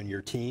you and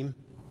your team,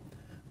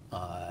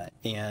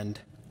 and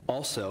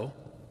also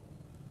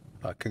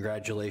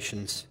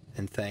congratulations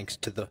and thanks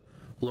to the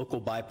local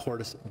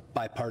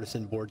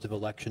bipartisan boards of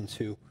elections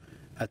who,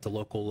 at the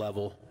local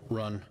level,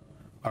 run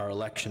our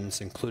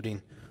elections,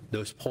 including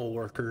those poll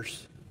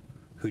workers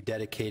who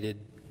dedicated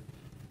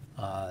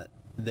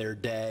their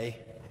day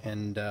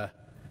and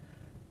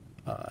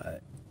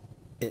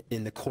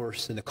in the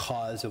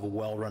cause of a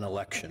well-run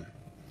election.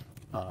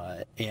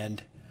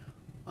 And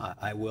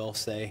I will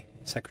say,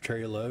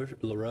 Secretary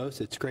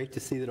LaRose, it's great to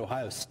see that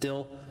Ohio is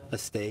still a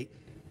state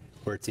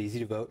where it's easy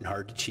to vote and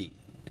hard to cheat.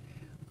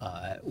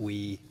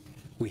 We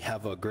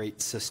have a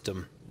great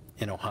system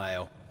in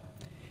Ohio.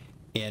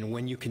 And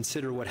when you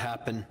consider what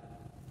happened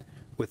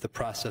with the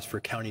process for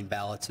counting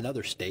ballots in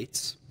other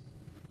states,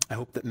 I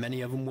hope that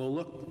many of them will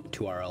look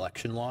to our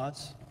election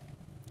laws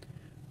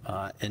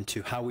and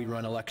to how we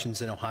run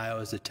elections in Ohio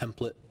as a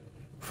template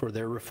for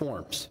their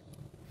reforms.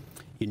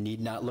 You need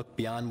not look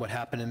beyond what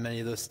happened in many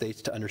of those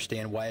states to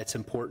understand why it's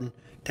important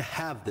to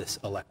have this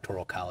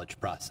Electoral College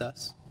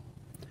process.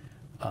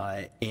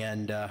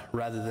 And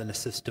rather than a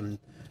system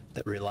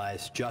that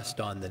relies just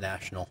on the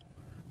national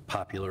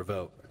popular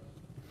vote.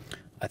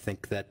 I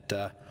think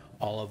that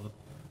all of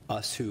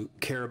us who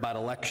care about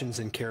elections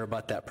and care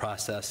about that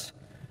process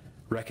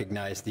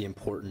recognize the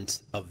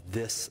importance of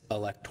this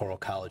Electoral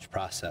College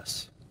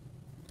process.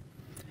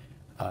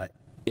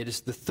 It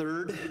is the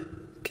third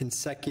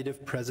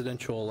consecutive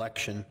presidential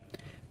election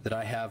that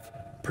I have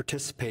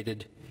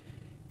participated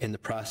in the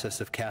process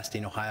of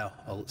casting Ohio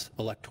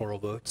electoral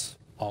votes,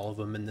 all of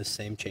them in this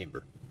same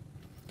chamber.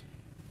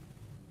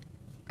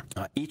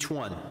 Each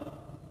one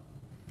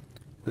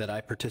that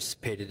I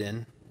participated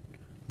in,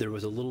 there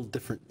was a little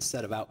different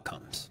set of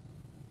outcomes.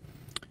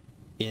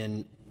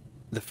 In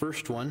the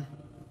first one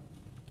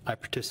I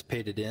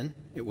participated in,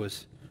 it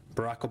was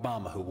Barack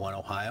Obama who won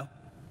Ohio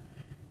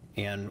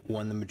and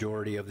won the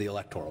majority of the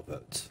electoral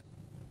votes.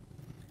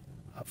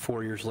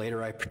 4 years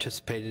later, I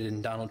participated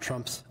in Donald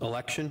Trump's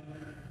election,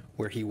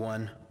 where he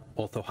won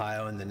both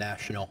Ohio and the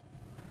national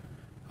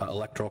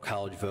Electoral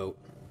College vote.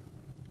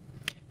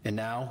 And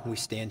now we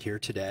stand here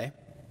today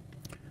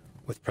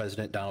with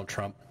President Donald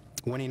Trump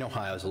winning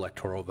Ohio's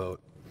electoral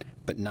vote,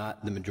 but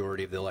not the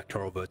majority of the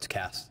electoral votes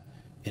cast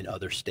in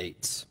other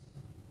states.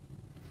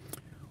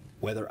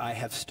 Whether I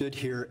have stood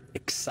here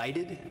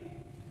excited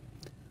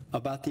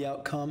about the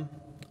outcome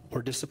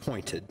or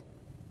disappointed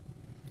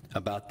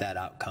about that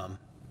outcome,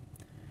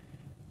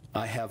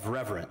 I have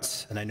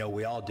reverence, and I know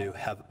we all do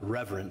have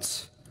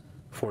reverence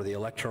for the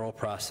electoral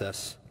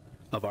process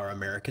of our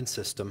American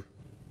system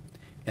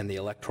and the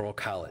Electoral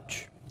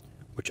College,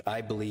 which I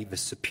believe is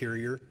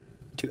superior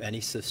to any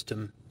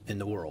system in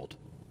the world.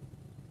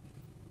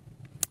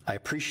 I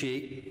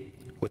appreciate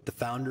what the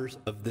founders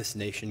of this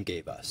nation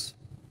gave us.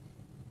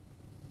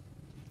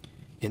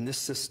 In this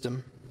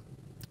system,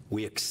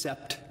 we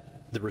accept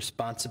the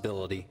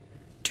responsibility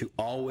to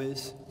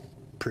always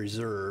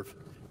preserve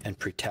and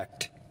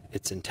protect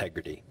its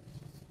integrity.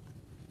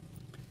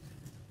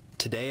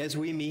 Today, as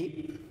we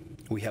meet,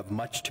 we have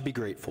much to be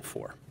grateful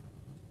for.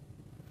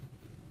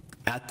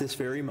 At this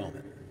very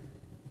moment,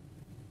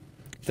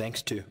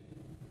 thanks to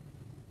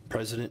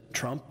President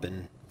Trump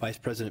and Vice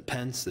President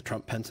Pence, the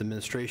Trump-Pence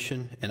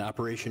administration, and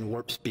Operation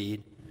Warp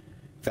Speed,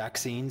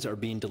 vaccines are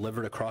being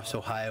delivered across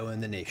Ohio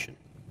and the nation.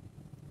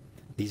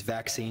 These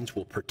vaccines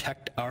will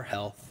protect our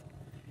health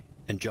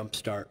and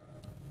jumpstart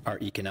our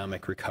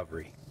economic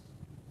recovery.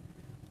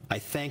 I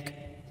thank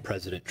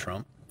President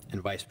Trump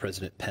and Vice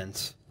President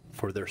Pence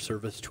for their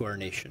service to our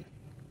nation.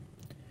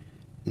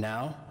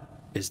 Now,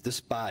 as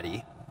this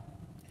body,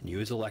 and you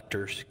as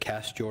electors,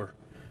 cast your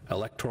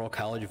Electoral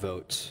College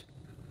votes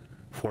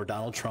for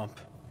Donald Trump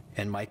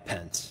and Mike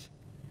Pence,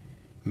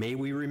 may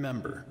we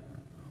remember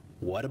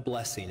what a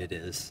blessing it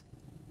is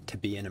to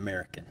be an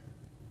American.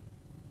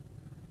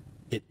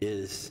 It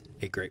is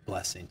a great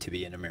blessing to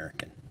be an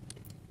American.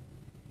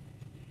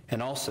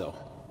 And also,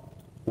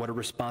 what a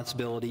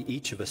responsibility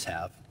each of us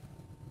have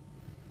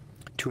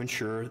to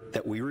ensure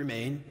that we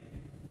remain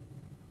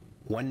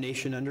one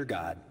nation under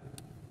God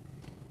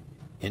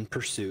in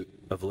pursuit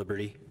of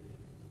liberty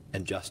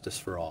and justice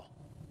for all.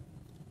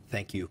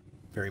 Thank you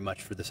very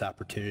much for this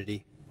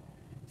opportunity.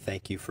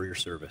 Thank you for your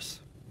service.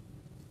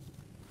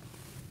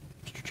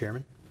 Mr.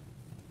 Chairman.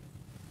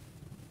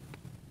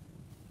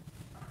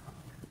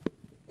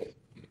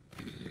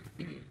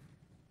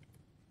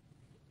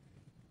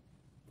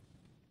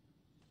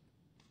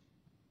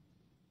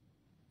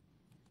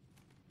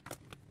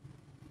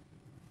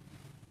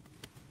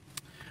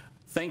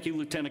 Thank you,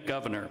 Lieutenant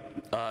Governor.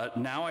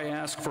 Now I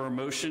ask for a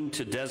motion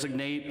to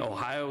designate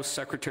Ohio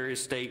Secretary of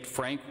State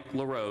Frank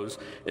LaRose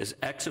as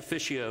ex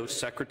officio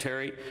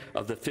Secretary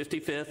of the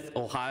 55th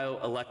Ohio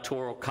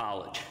Electoral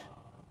College.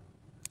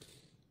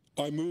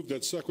 I move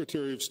that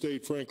Secretary of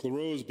State Frank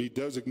LaRose be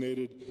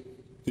designated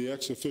the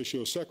ex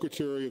officio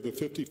Secretary of the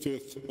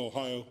 55th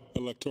Ohio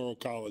Electoral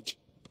College.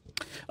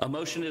 A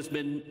motion has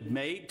been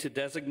made to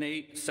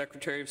designate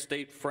Secretary of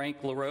State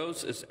Frank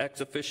LaRose as ex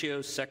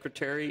officio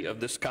Secretary of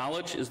this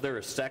college. Is there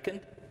a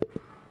second?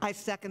 I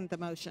second the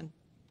motion.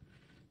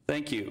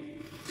 Thank you.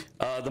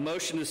 The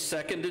motion is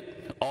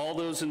seconded. All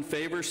those in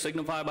favor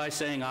signify by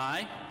saying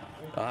aye.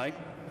 Aye.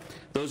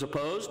 Those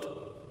opposed?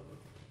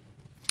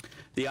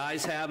 The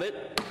ayes have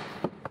it.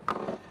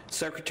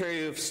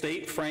 Secretary of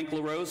State Frank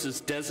LaRose is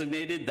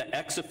designated the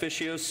ex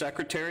officio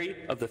Secretary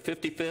of the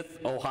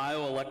 55th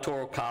Ohio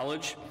Electoral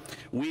College.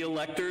 We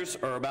electors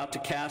are about to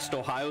cast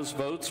Ohio's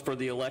votes for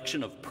the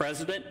election of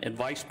President and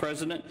Vice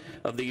President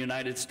of the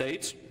United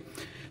States.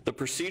 The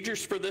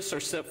procedures for this are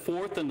set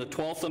forth in the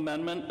 12th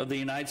Amendment of the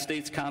United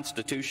States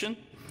Constitution.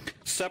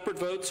 Separate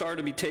votes are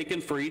to be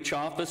taken for each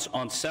office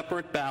on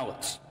separate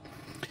ballots.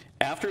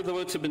 After the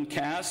votes have been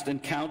cast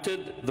and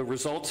counted, the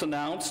results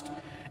announced,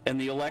 and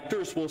the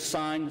electors will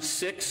sign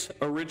 6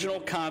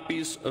 original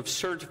copies of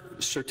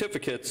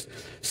certificates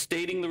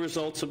stating the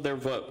results of their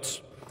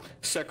votes.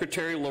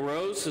 Secretary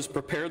LaRose has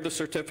prepared the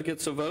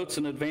certificates of votes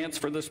in advance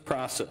for this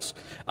process.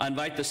 I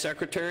invite the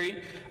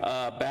Secretary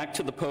back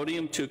to the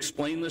podium to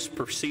explain this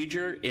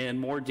procedure in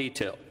more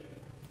detail.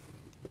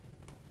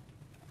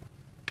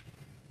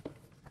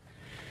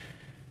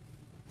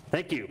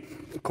 Thank you.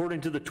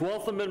 According to the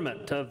 12th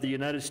Amendment of the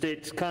United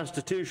States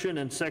Constitution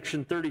and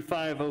Section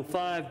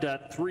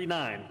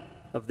 3505.39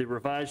 of the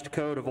Revised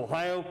Code of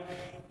Ohio,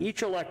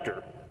 each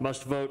elector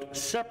must vote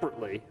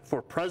separately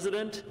for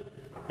president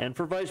and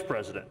for vice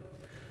president.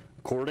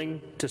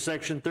 According to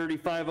section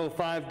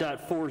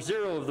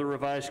 3505.40 of the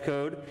revised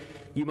code,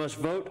 you must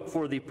vote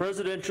for the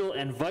presidential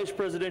and vice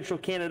presidential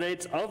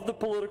candidates of the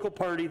political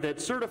party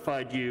that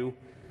certified you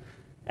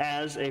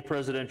as a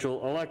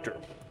presidential elector.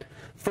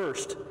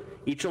 First,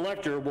 each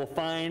elector will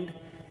find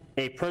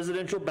a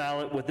presidential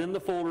ballot within the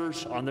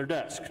folders on their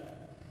desk.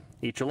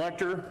 Each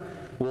elector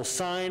will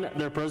sign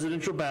their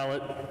presidential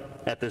ballot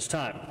at this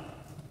time,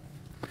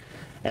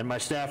 and my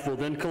staff will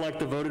then collect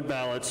the voted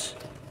ballots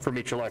from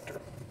each elector.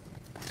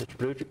 Mr.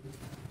 Paducek.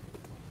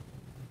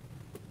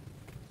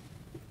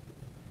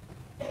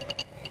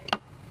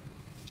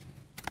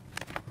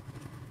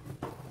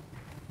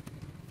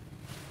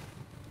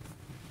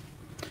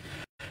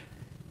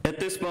 At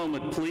this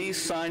moment,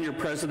 please sign your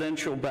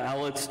presidential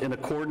ballots in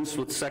accordance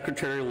with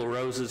Secretary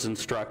LaRose's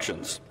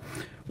instructions.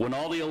 When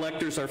all the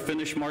electors are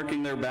finished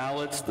marking their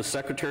ballots, the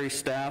Secretary's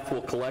staff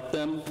will collect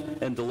them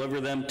and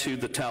deliver them to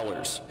the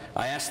tellers.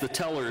 I ask the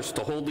tellers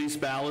to hold these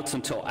ballots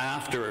until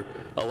after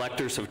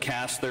electors have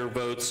cast their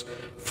votes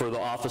for the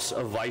office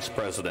of Vice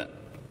President.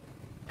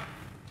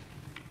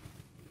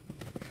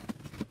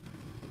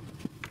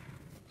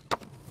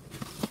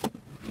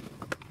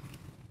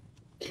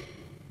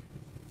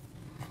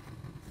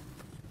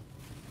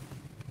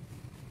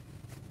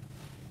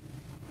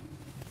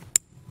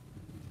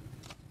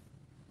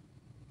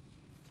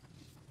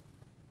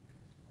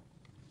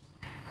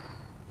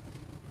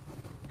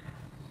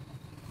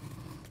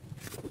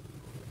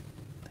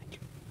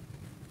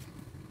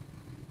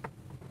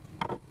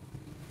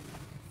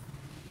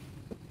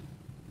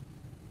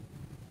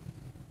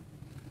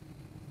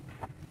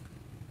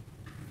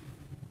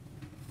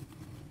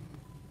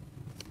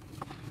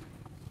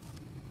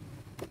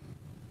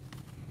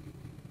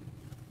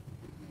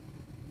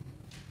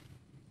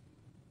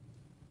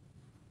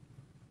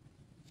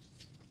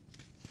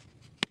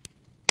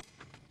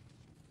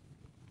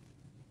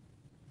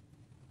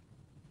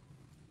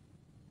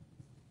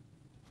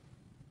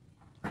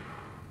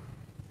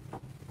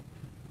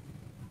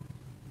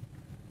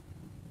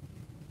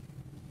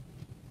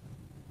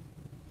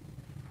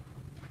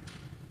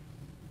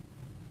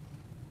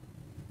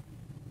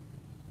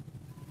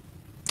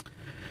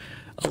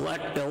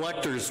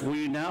 Electors, will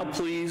you now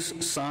please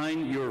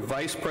sign your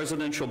vice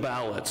presidential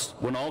ballots?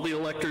 When all the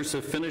electors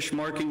have finished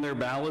marking their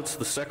ballots,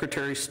 the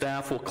Secretary's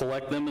staff will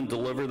collect them and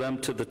deliver them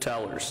to the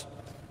tellers.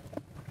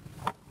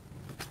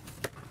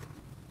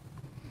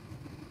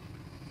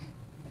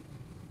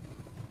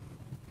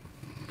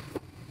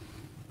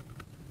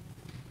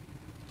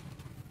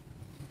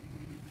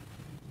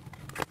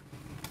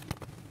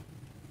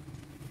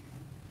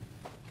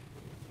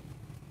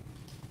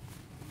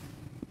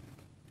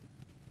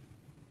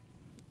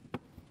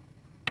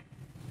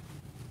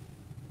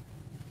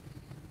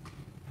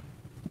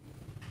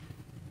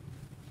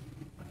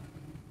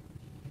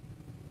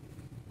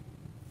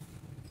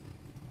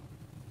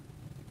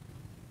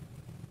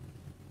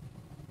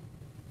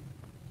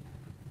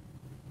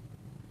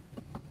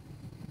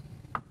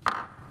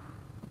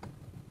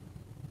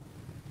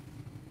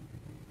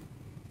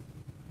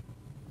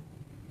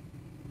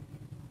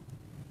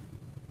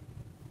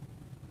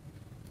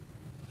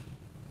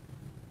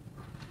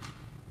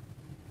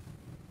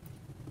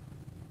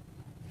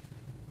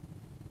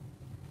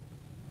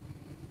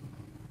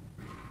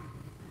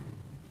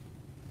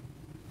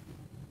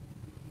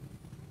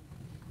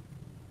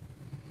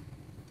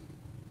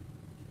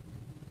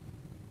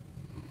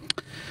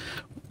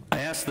 I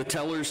ask the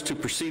tellers to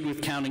proceed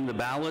with counting the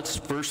ballots,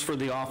 first for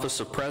the office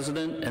of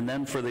President and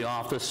then for the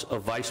office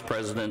of Vice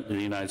President of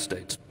the United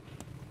States.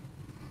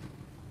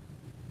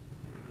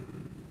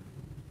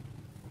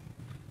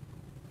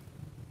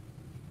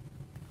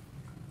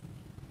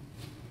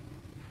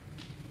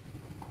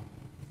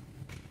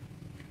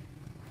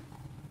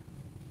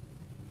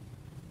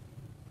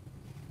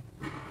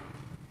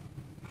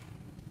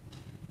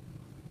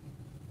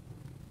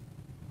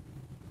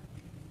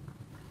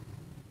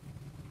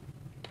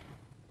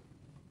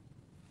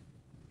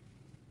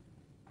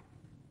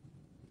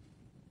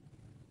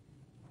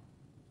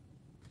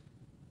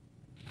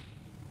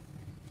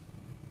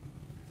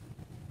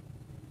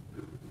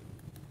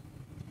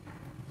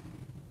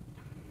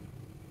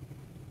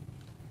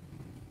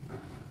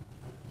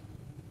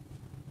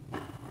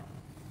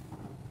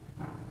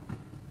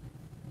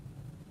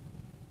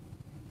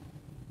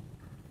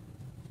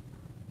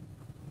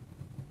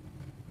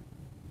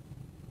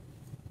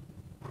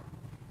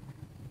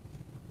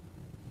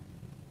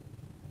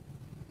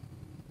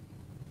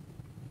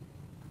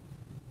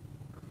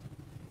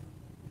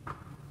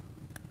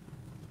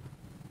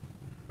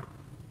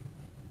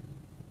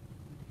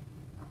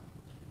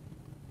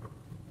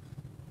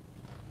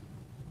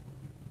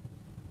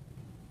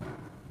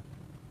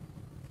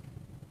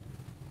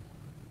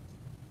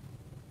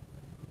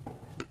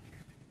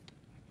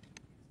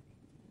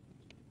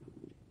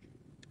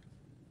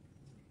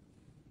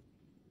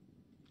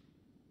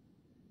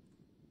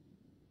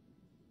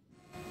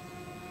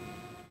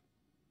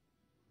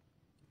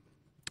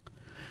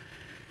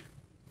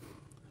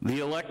 The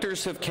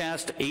electors have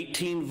cast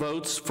 18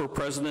 votes for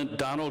President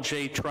Donald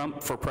J.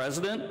 Trump for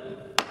president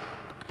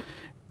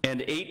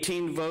and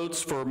 18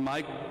 votes for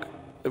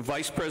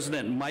Vice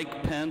President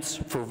Mike Pence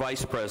for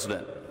vice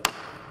president.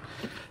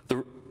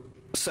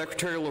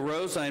 Secretary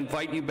LaRose, I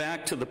invite you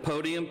back to the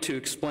podium to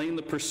explain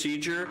the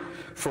procedure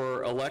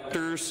for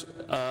electors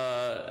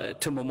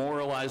to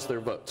memorialize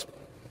their votes.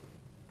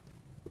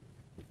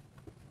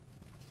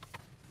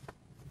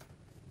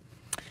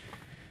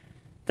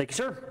 Thank you,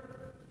 sir.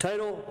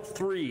 Title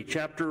 3,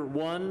 Chapter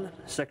 1,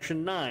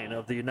 Section 9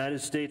 of the United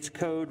States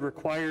Code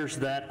requires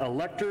that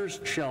electors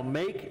shall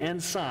make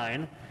and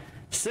sign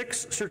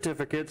 6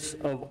 certificates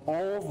of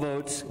all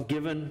votes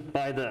given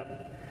by them.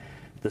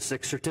 The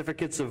 6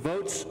 certificates of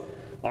votes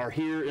are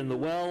here in the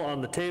well on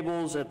the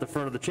tables at the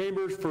front of the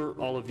chambers for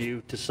all of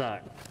you to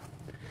sign.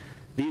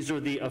 These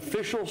are the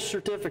official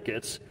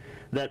certificates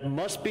that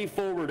must be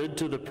forwarded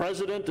to the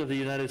President of the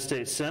United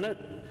States Senate,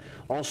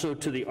 also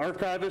to the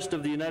Archivist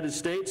of the United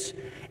States,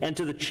 and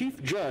to the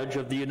Chief Judge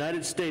of the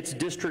United States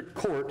District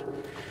Court,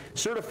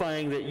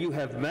 certifying that you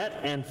have met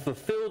and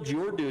fulfilled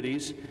your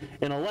duties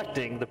in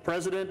electing the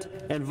President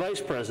and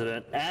Vice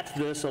President at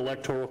this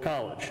Electoral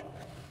College.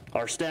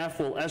 Our staff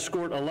will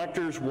escort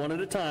electors one at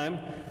a time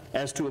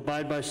as to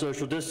abide by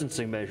social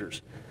distancing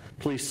measures.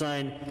 Please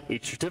sign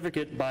each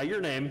certificate by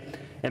your name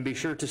and be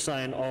sure to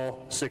sign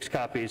all 6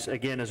 copies.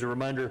 Again, as a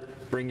reminder,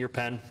 bring your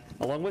pen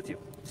along with you.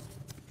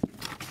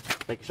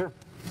 Thank you, sir.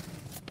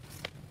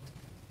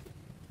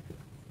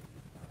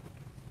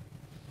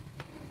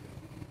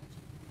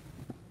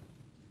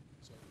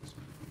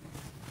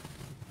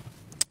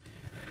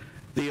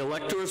 The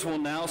electors will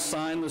now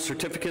sign the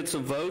certificates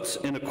of votes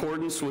in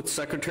accordance with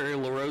Secretary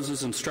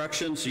LaRose's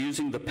instructions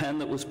using the pen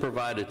that was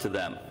provided to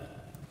them.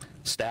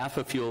 Staff,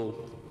 if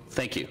you'll,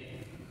 thank you.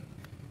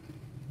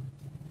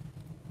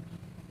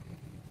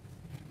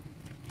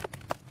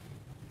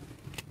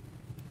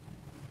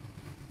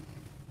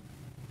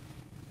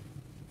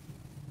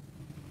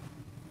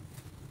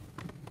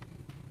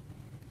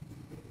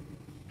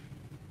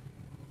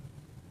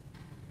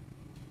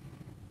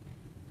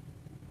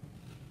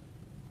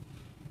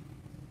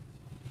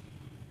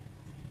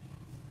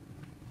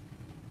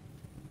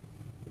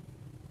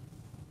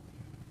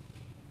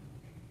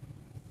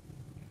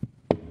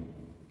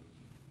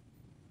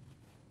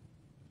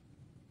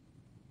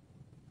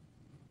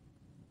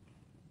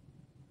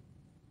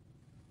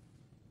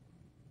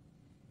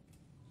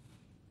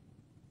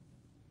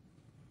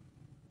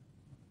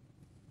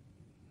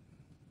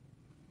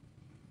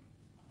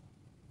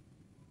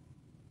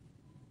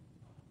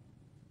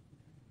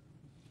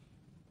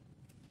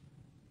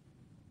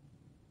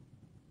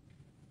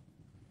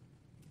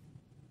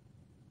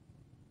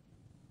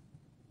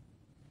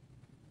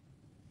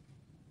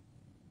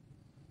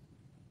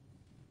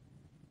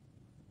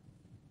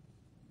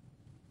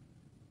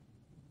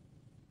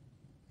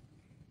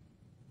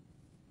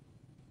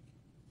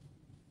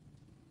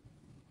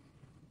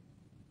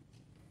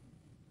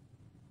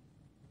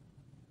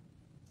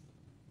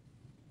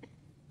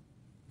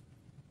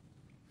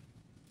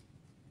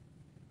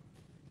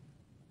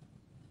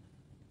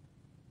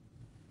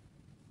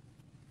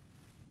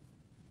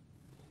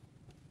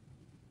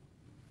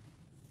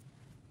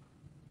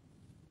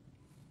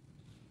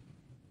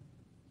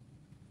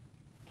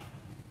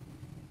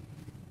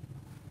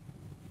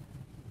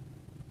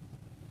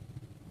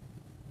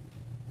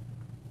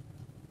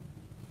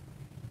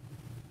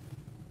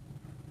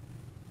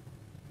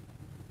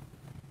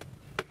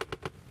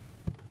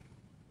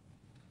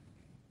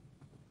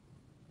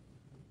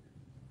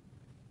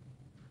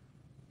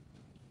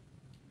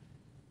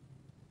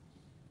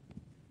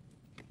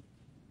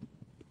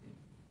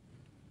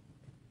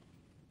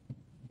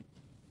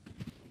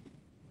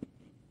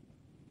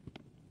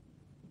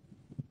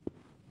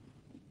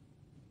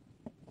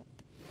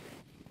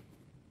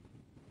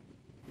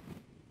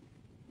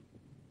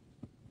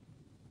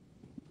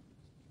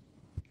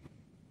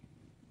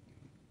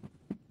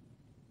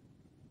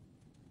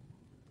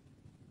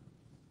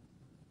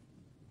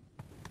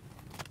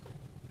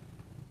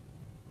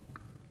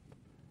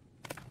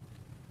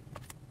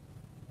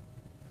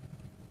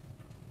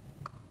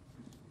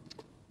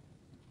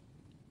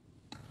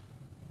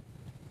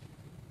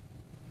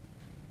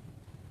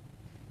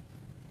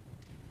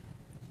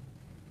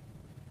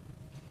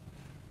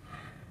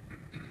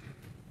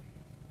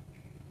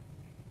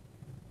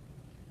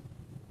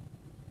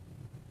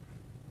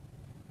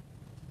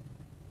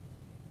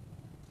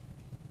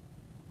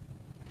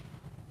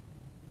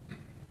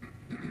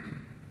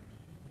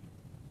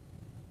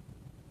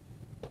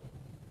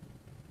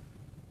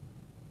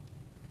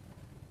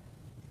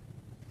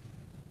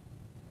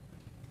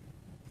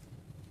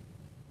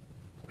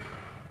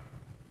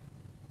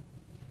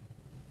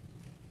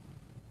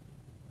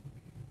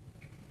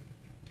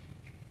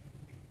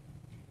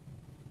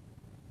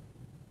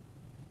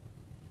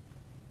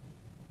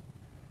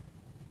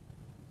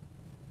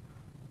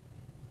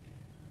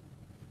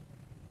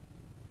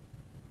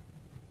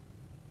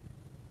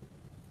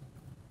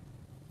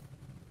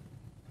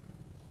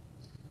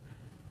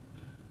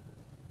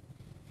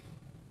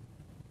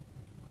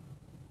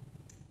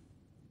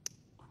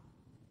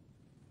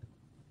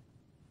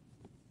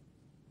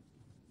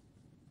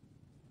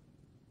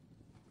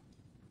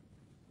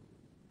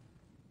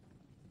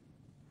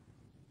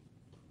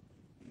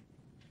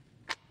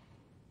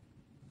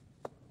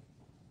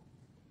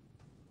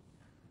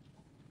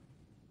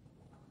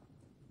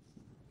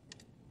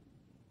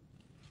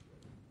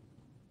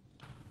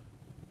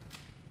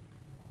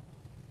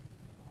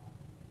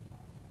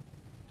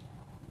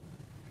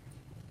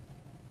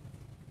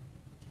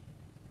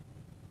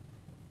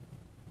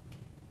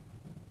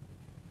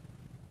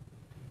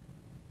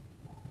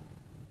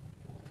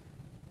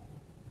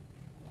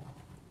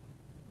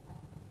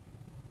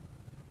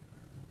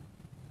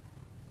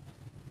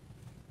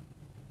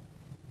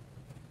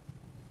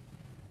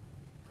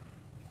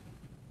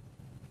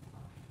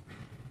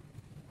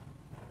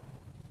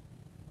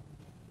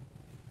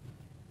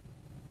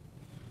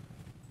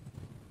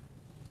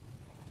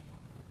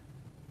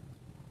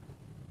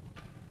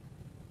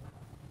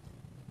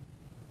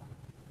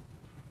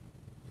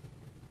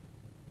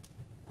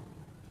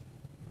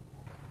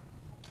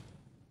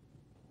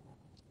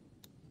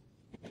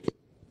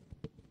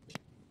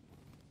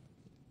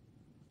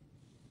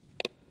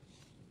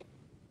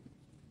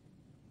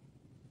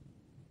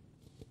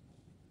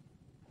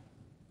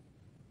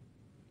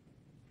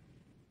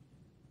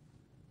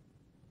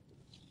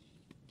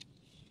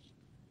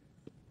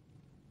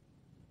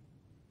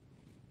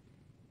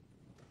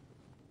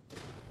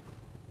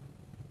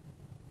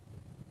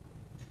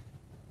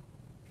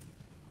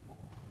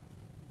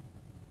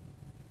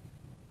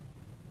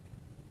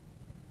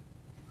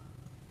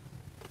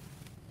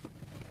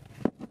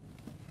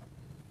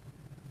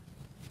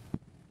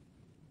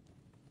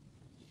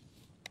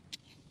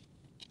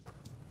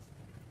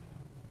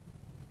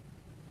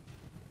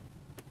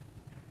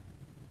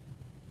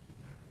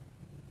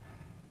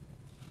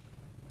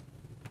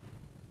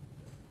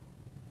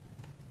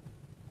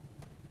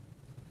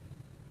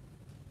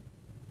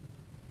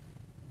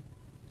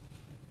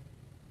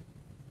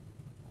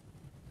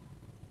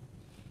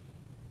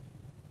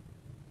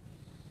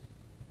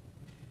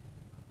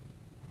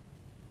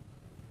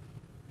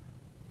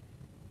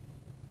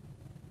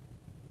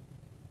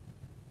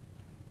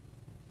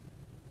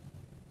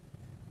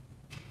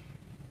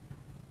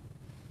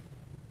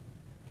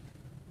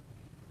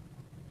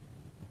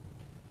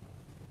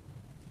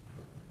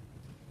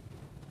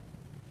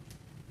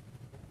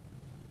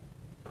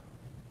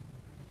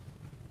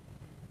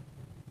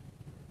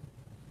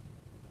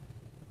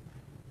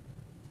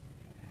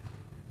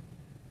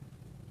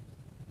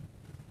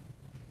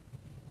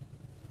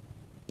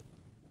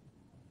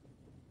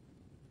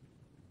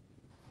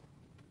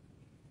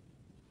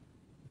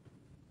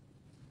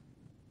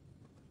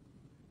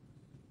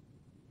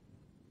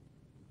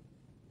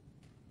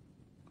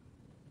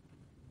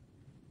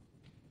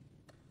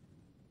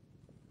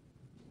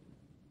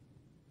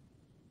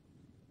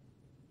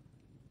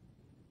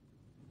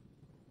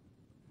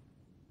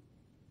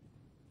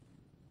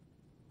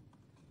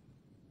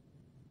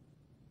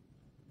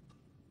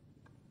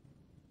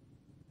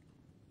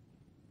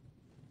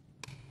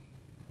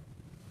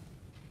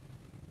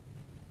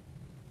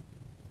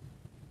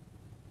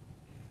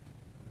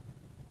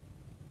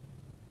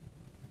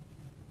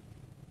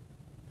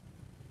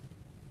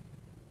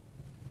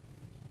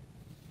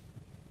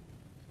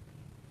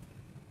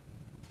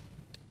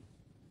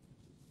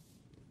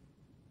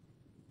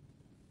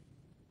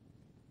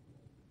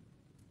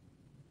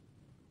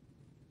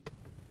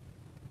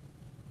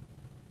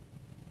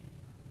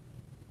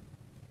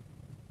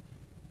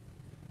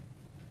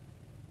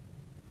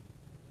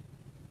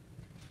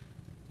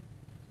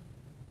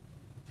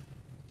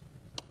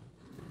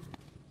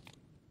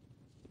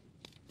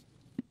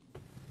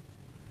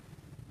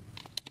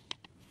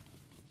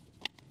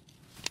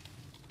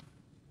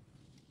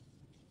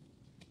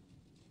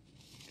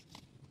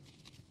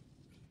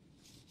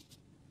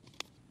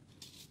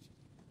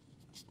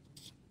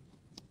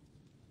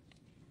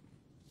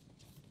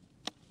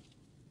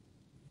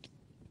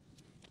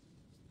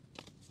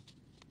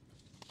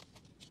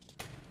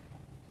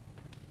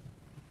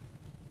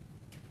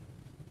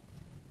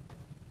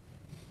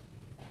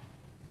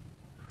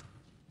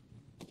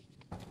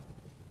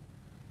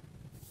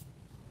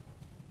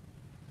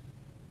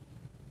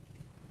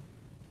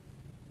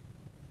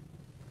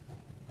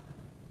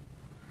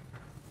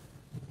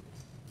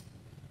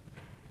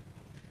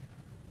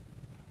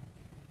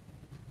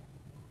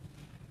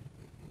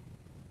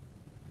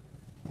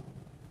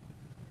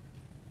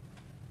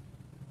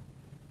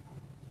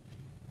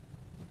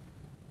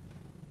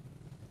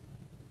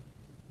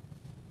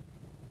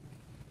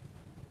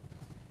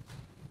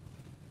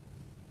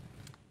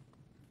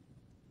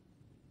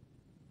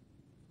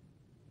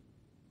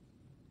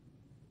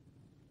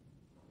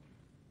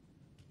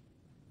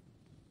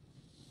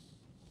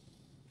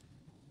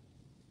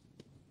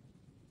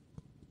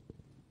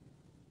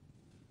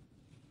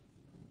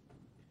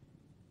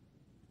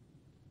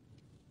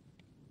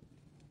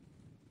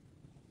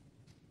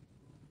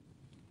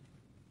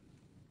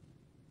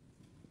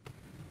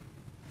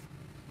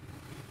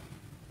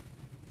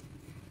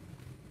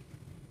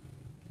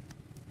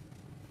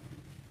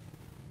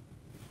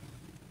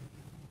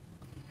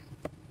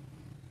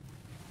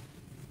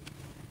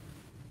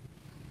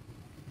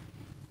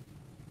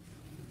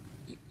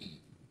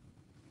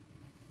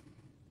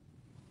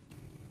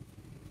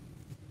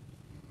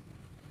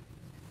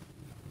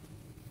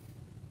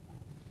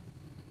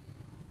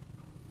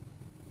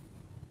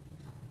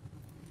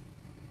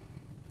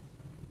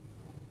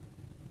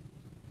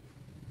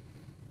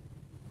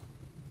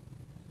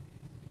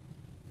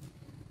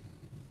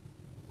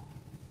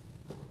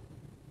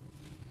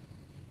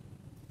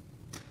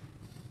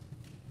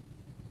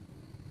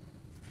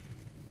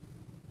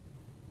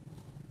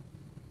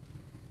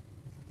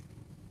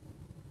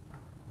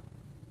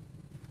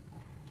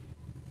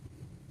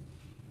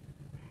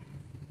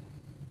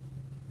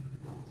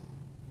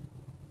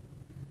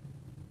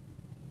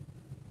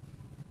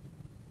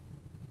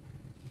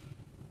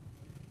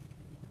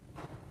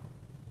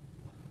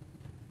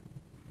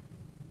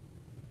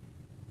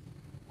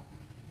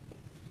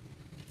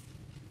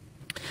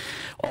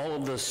 All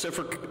of the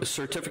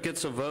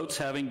certificates of votes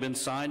having been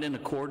signed in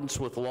accordance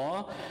with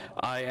law,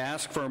 I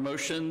ask for a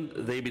motion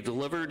they be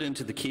delivered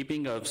into the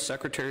keeping of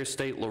Secretary of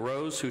State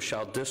LaRose, who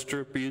shall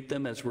distribute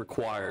them as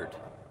required.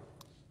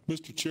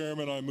 Mr.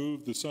 Chairman, I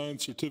move the signed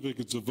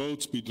certificates of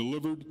votes be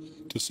delivered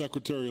to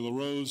Secretary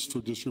LaRose for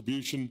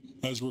distribution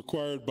as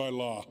required by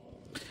law.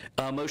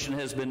 A motion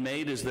has been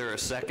made. Is there a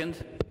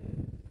second?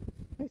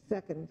 I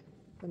second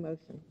the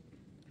motion.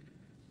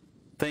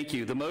 Thank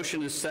you. The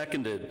motion is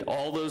seconded.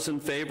 All those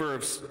in favor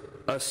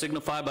of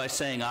signify by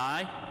saying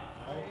aye.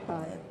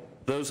 Aye.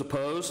 Those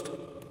opposed?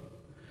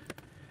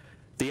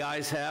 The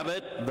ayes have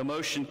it. The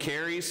motion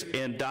carries,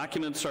 and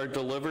documents are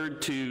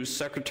delivered to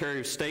Secretary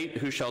of State,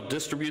 who shall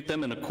distribute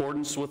them in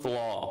accordance with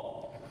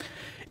law.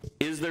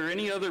 Is there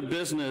any other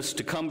business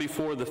to come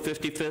before the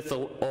 55th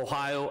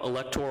Ohio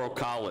Electoral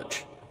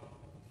College?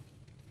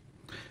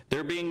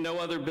 There being no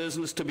other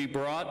business to be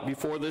brought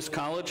before this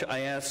college, I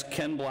ask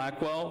Ken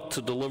Blackwell to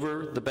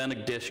deliver the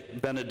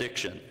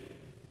benediction.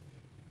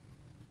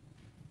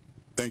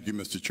 Thank you,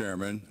 Mr.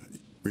 Chairman.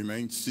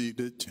 Remain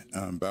seated,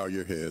 bow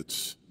your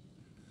heads.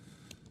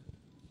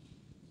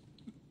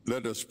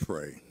 Let us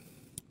pray.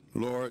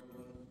 Lord,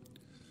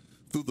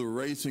 through the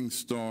racing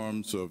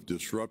storms of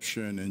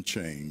disruption and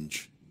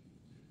change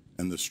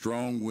and the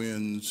strong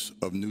winds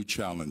of new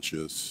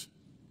challenges,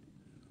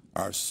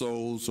 our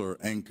souls are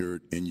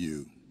anchored in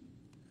you.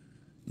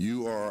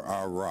 You are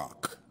our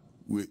rock.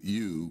 With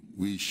you,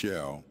 we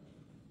shall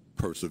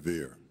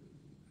persevere.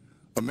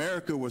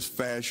 America was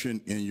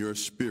fashioned in your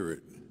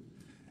spirit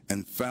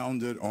and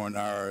founded on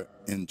our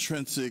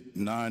intrinsic,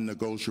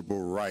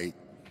 non-negotiable right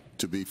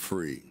to be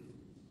free.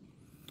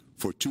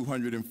 For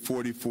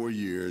 244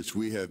 years,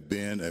 we have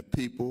been a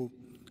people,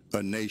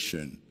 a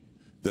nation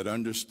that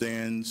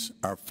understands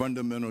our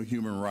fundamental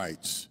human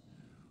rights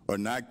are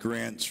not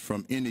grants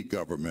from any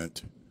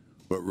government,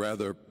 but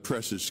rather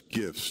precious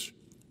gifts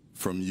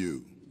from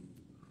you.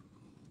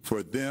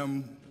 For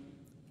them,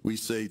 we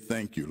say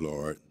thank you,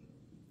 Lord.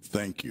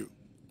 Thank you.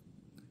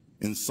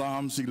 In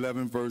Psalms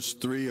 11, verse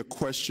 3, a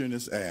question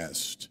is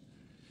asked,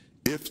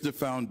 if the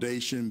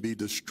foundation be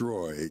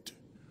destroyed,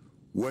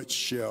 what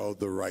shall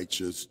the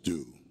righteous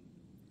do?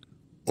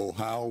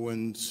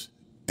 Ohioans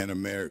and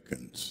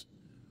Americans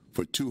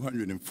for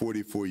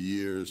 244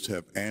 years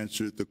have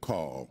answered the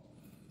call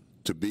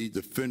to be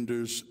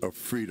defenders of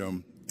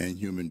freedom and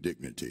human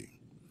dignity.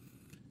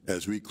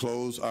 As we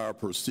close our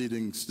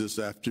proceedings this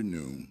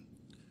afternoon,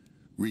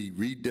 we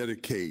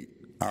rededicate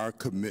our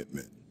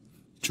commitment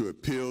to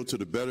appeal to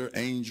the better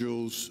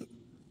angels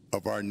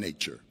of our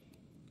nature.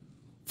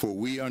 For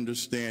we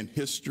understand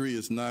history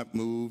is not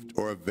moved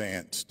or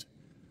advanced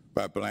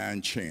by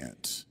blind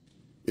chance.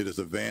 It is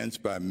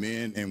advanced by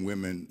men and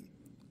women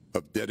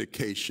of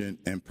dedication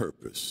and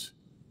purpose.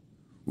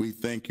 We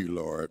thank you,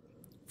 Lord,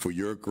 for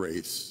your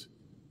grace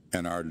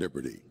and our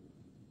liberty.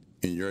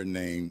 In your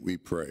name we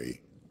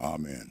pray.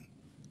 Amen.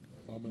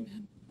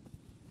 Amen.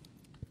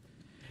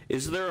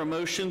 Is there a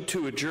motion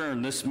to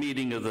adjourn this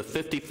meeting of the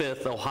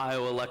 55th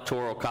Ohio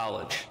Electoral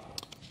College?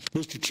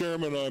 Mr.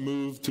 Chairman, I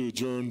move to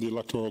adjourn the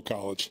Electoral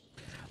College.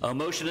 A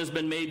motion has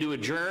been made to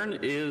adjourn.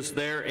 Is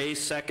there a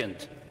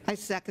second? I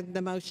second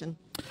the motion.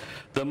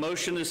 The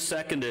motion is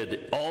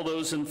seconded. All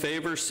those in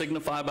favor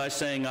signify by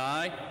saying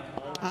aye.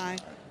 Aye.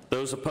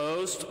 Those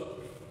opposed?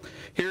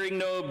 Hearing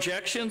no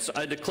objections,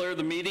 I declare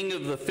the meeting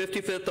of the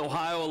 55th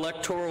Ohio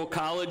Electoral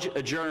College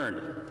adjourned.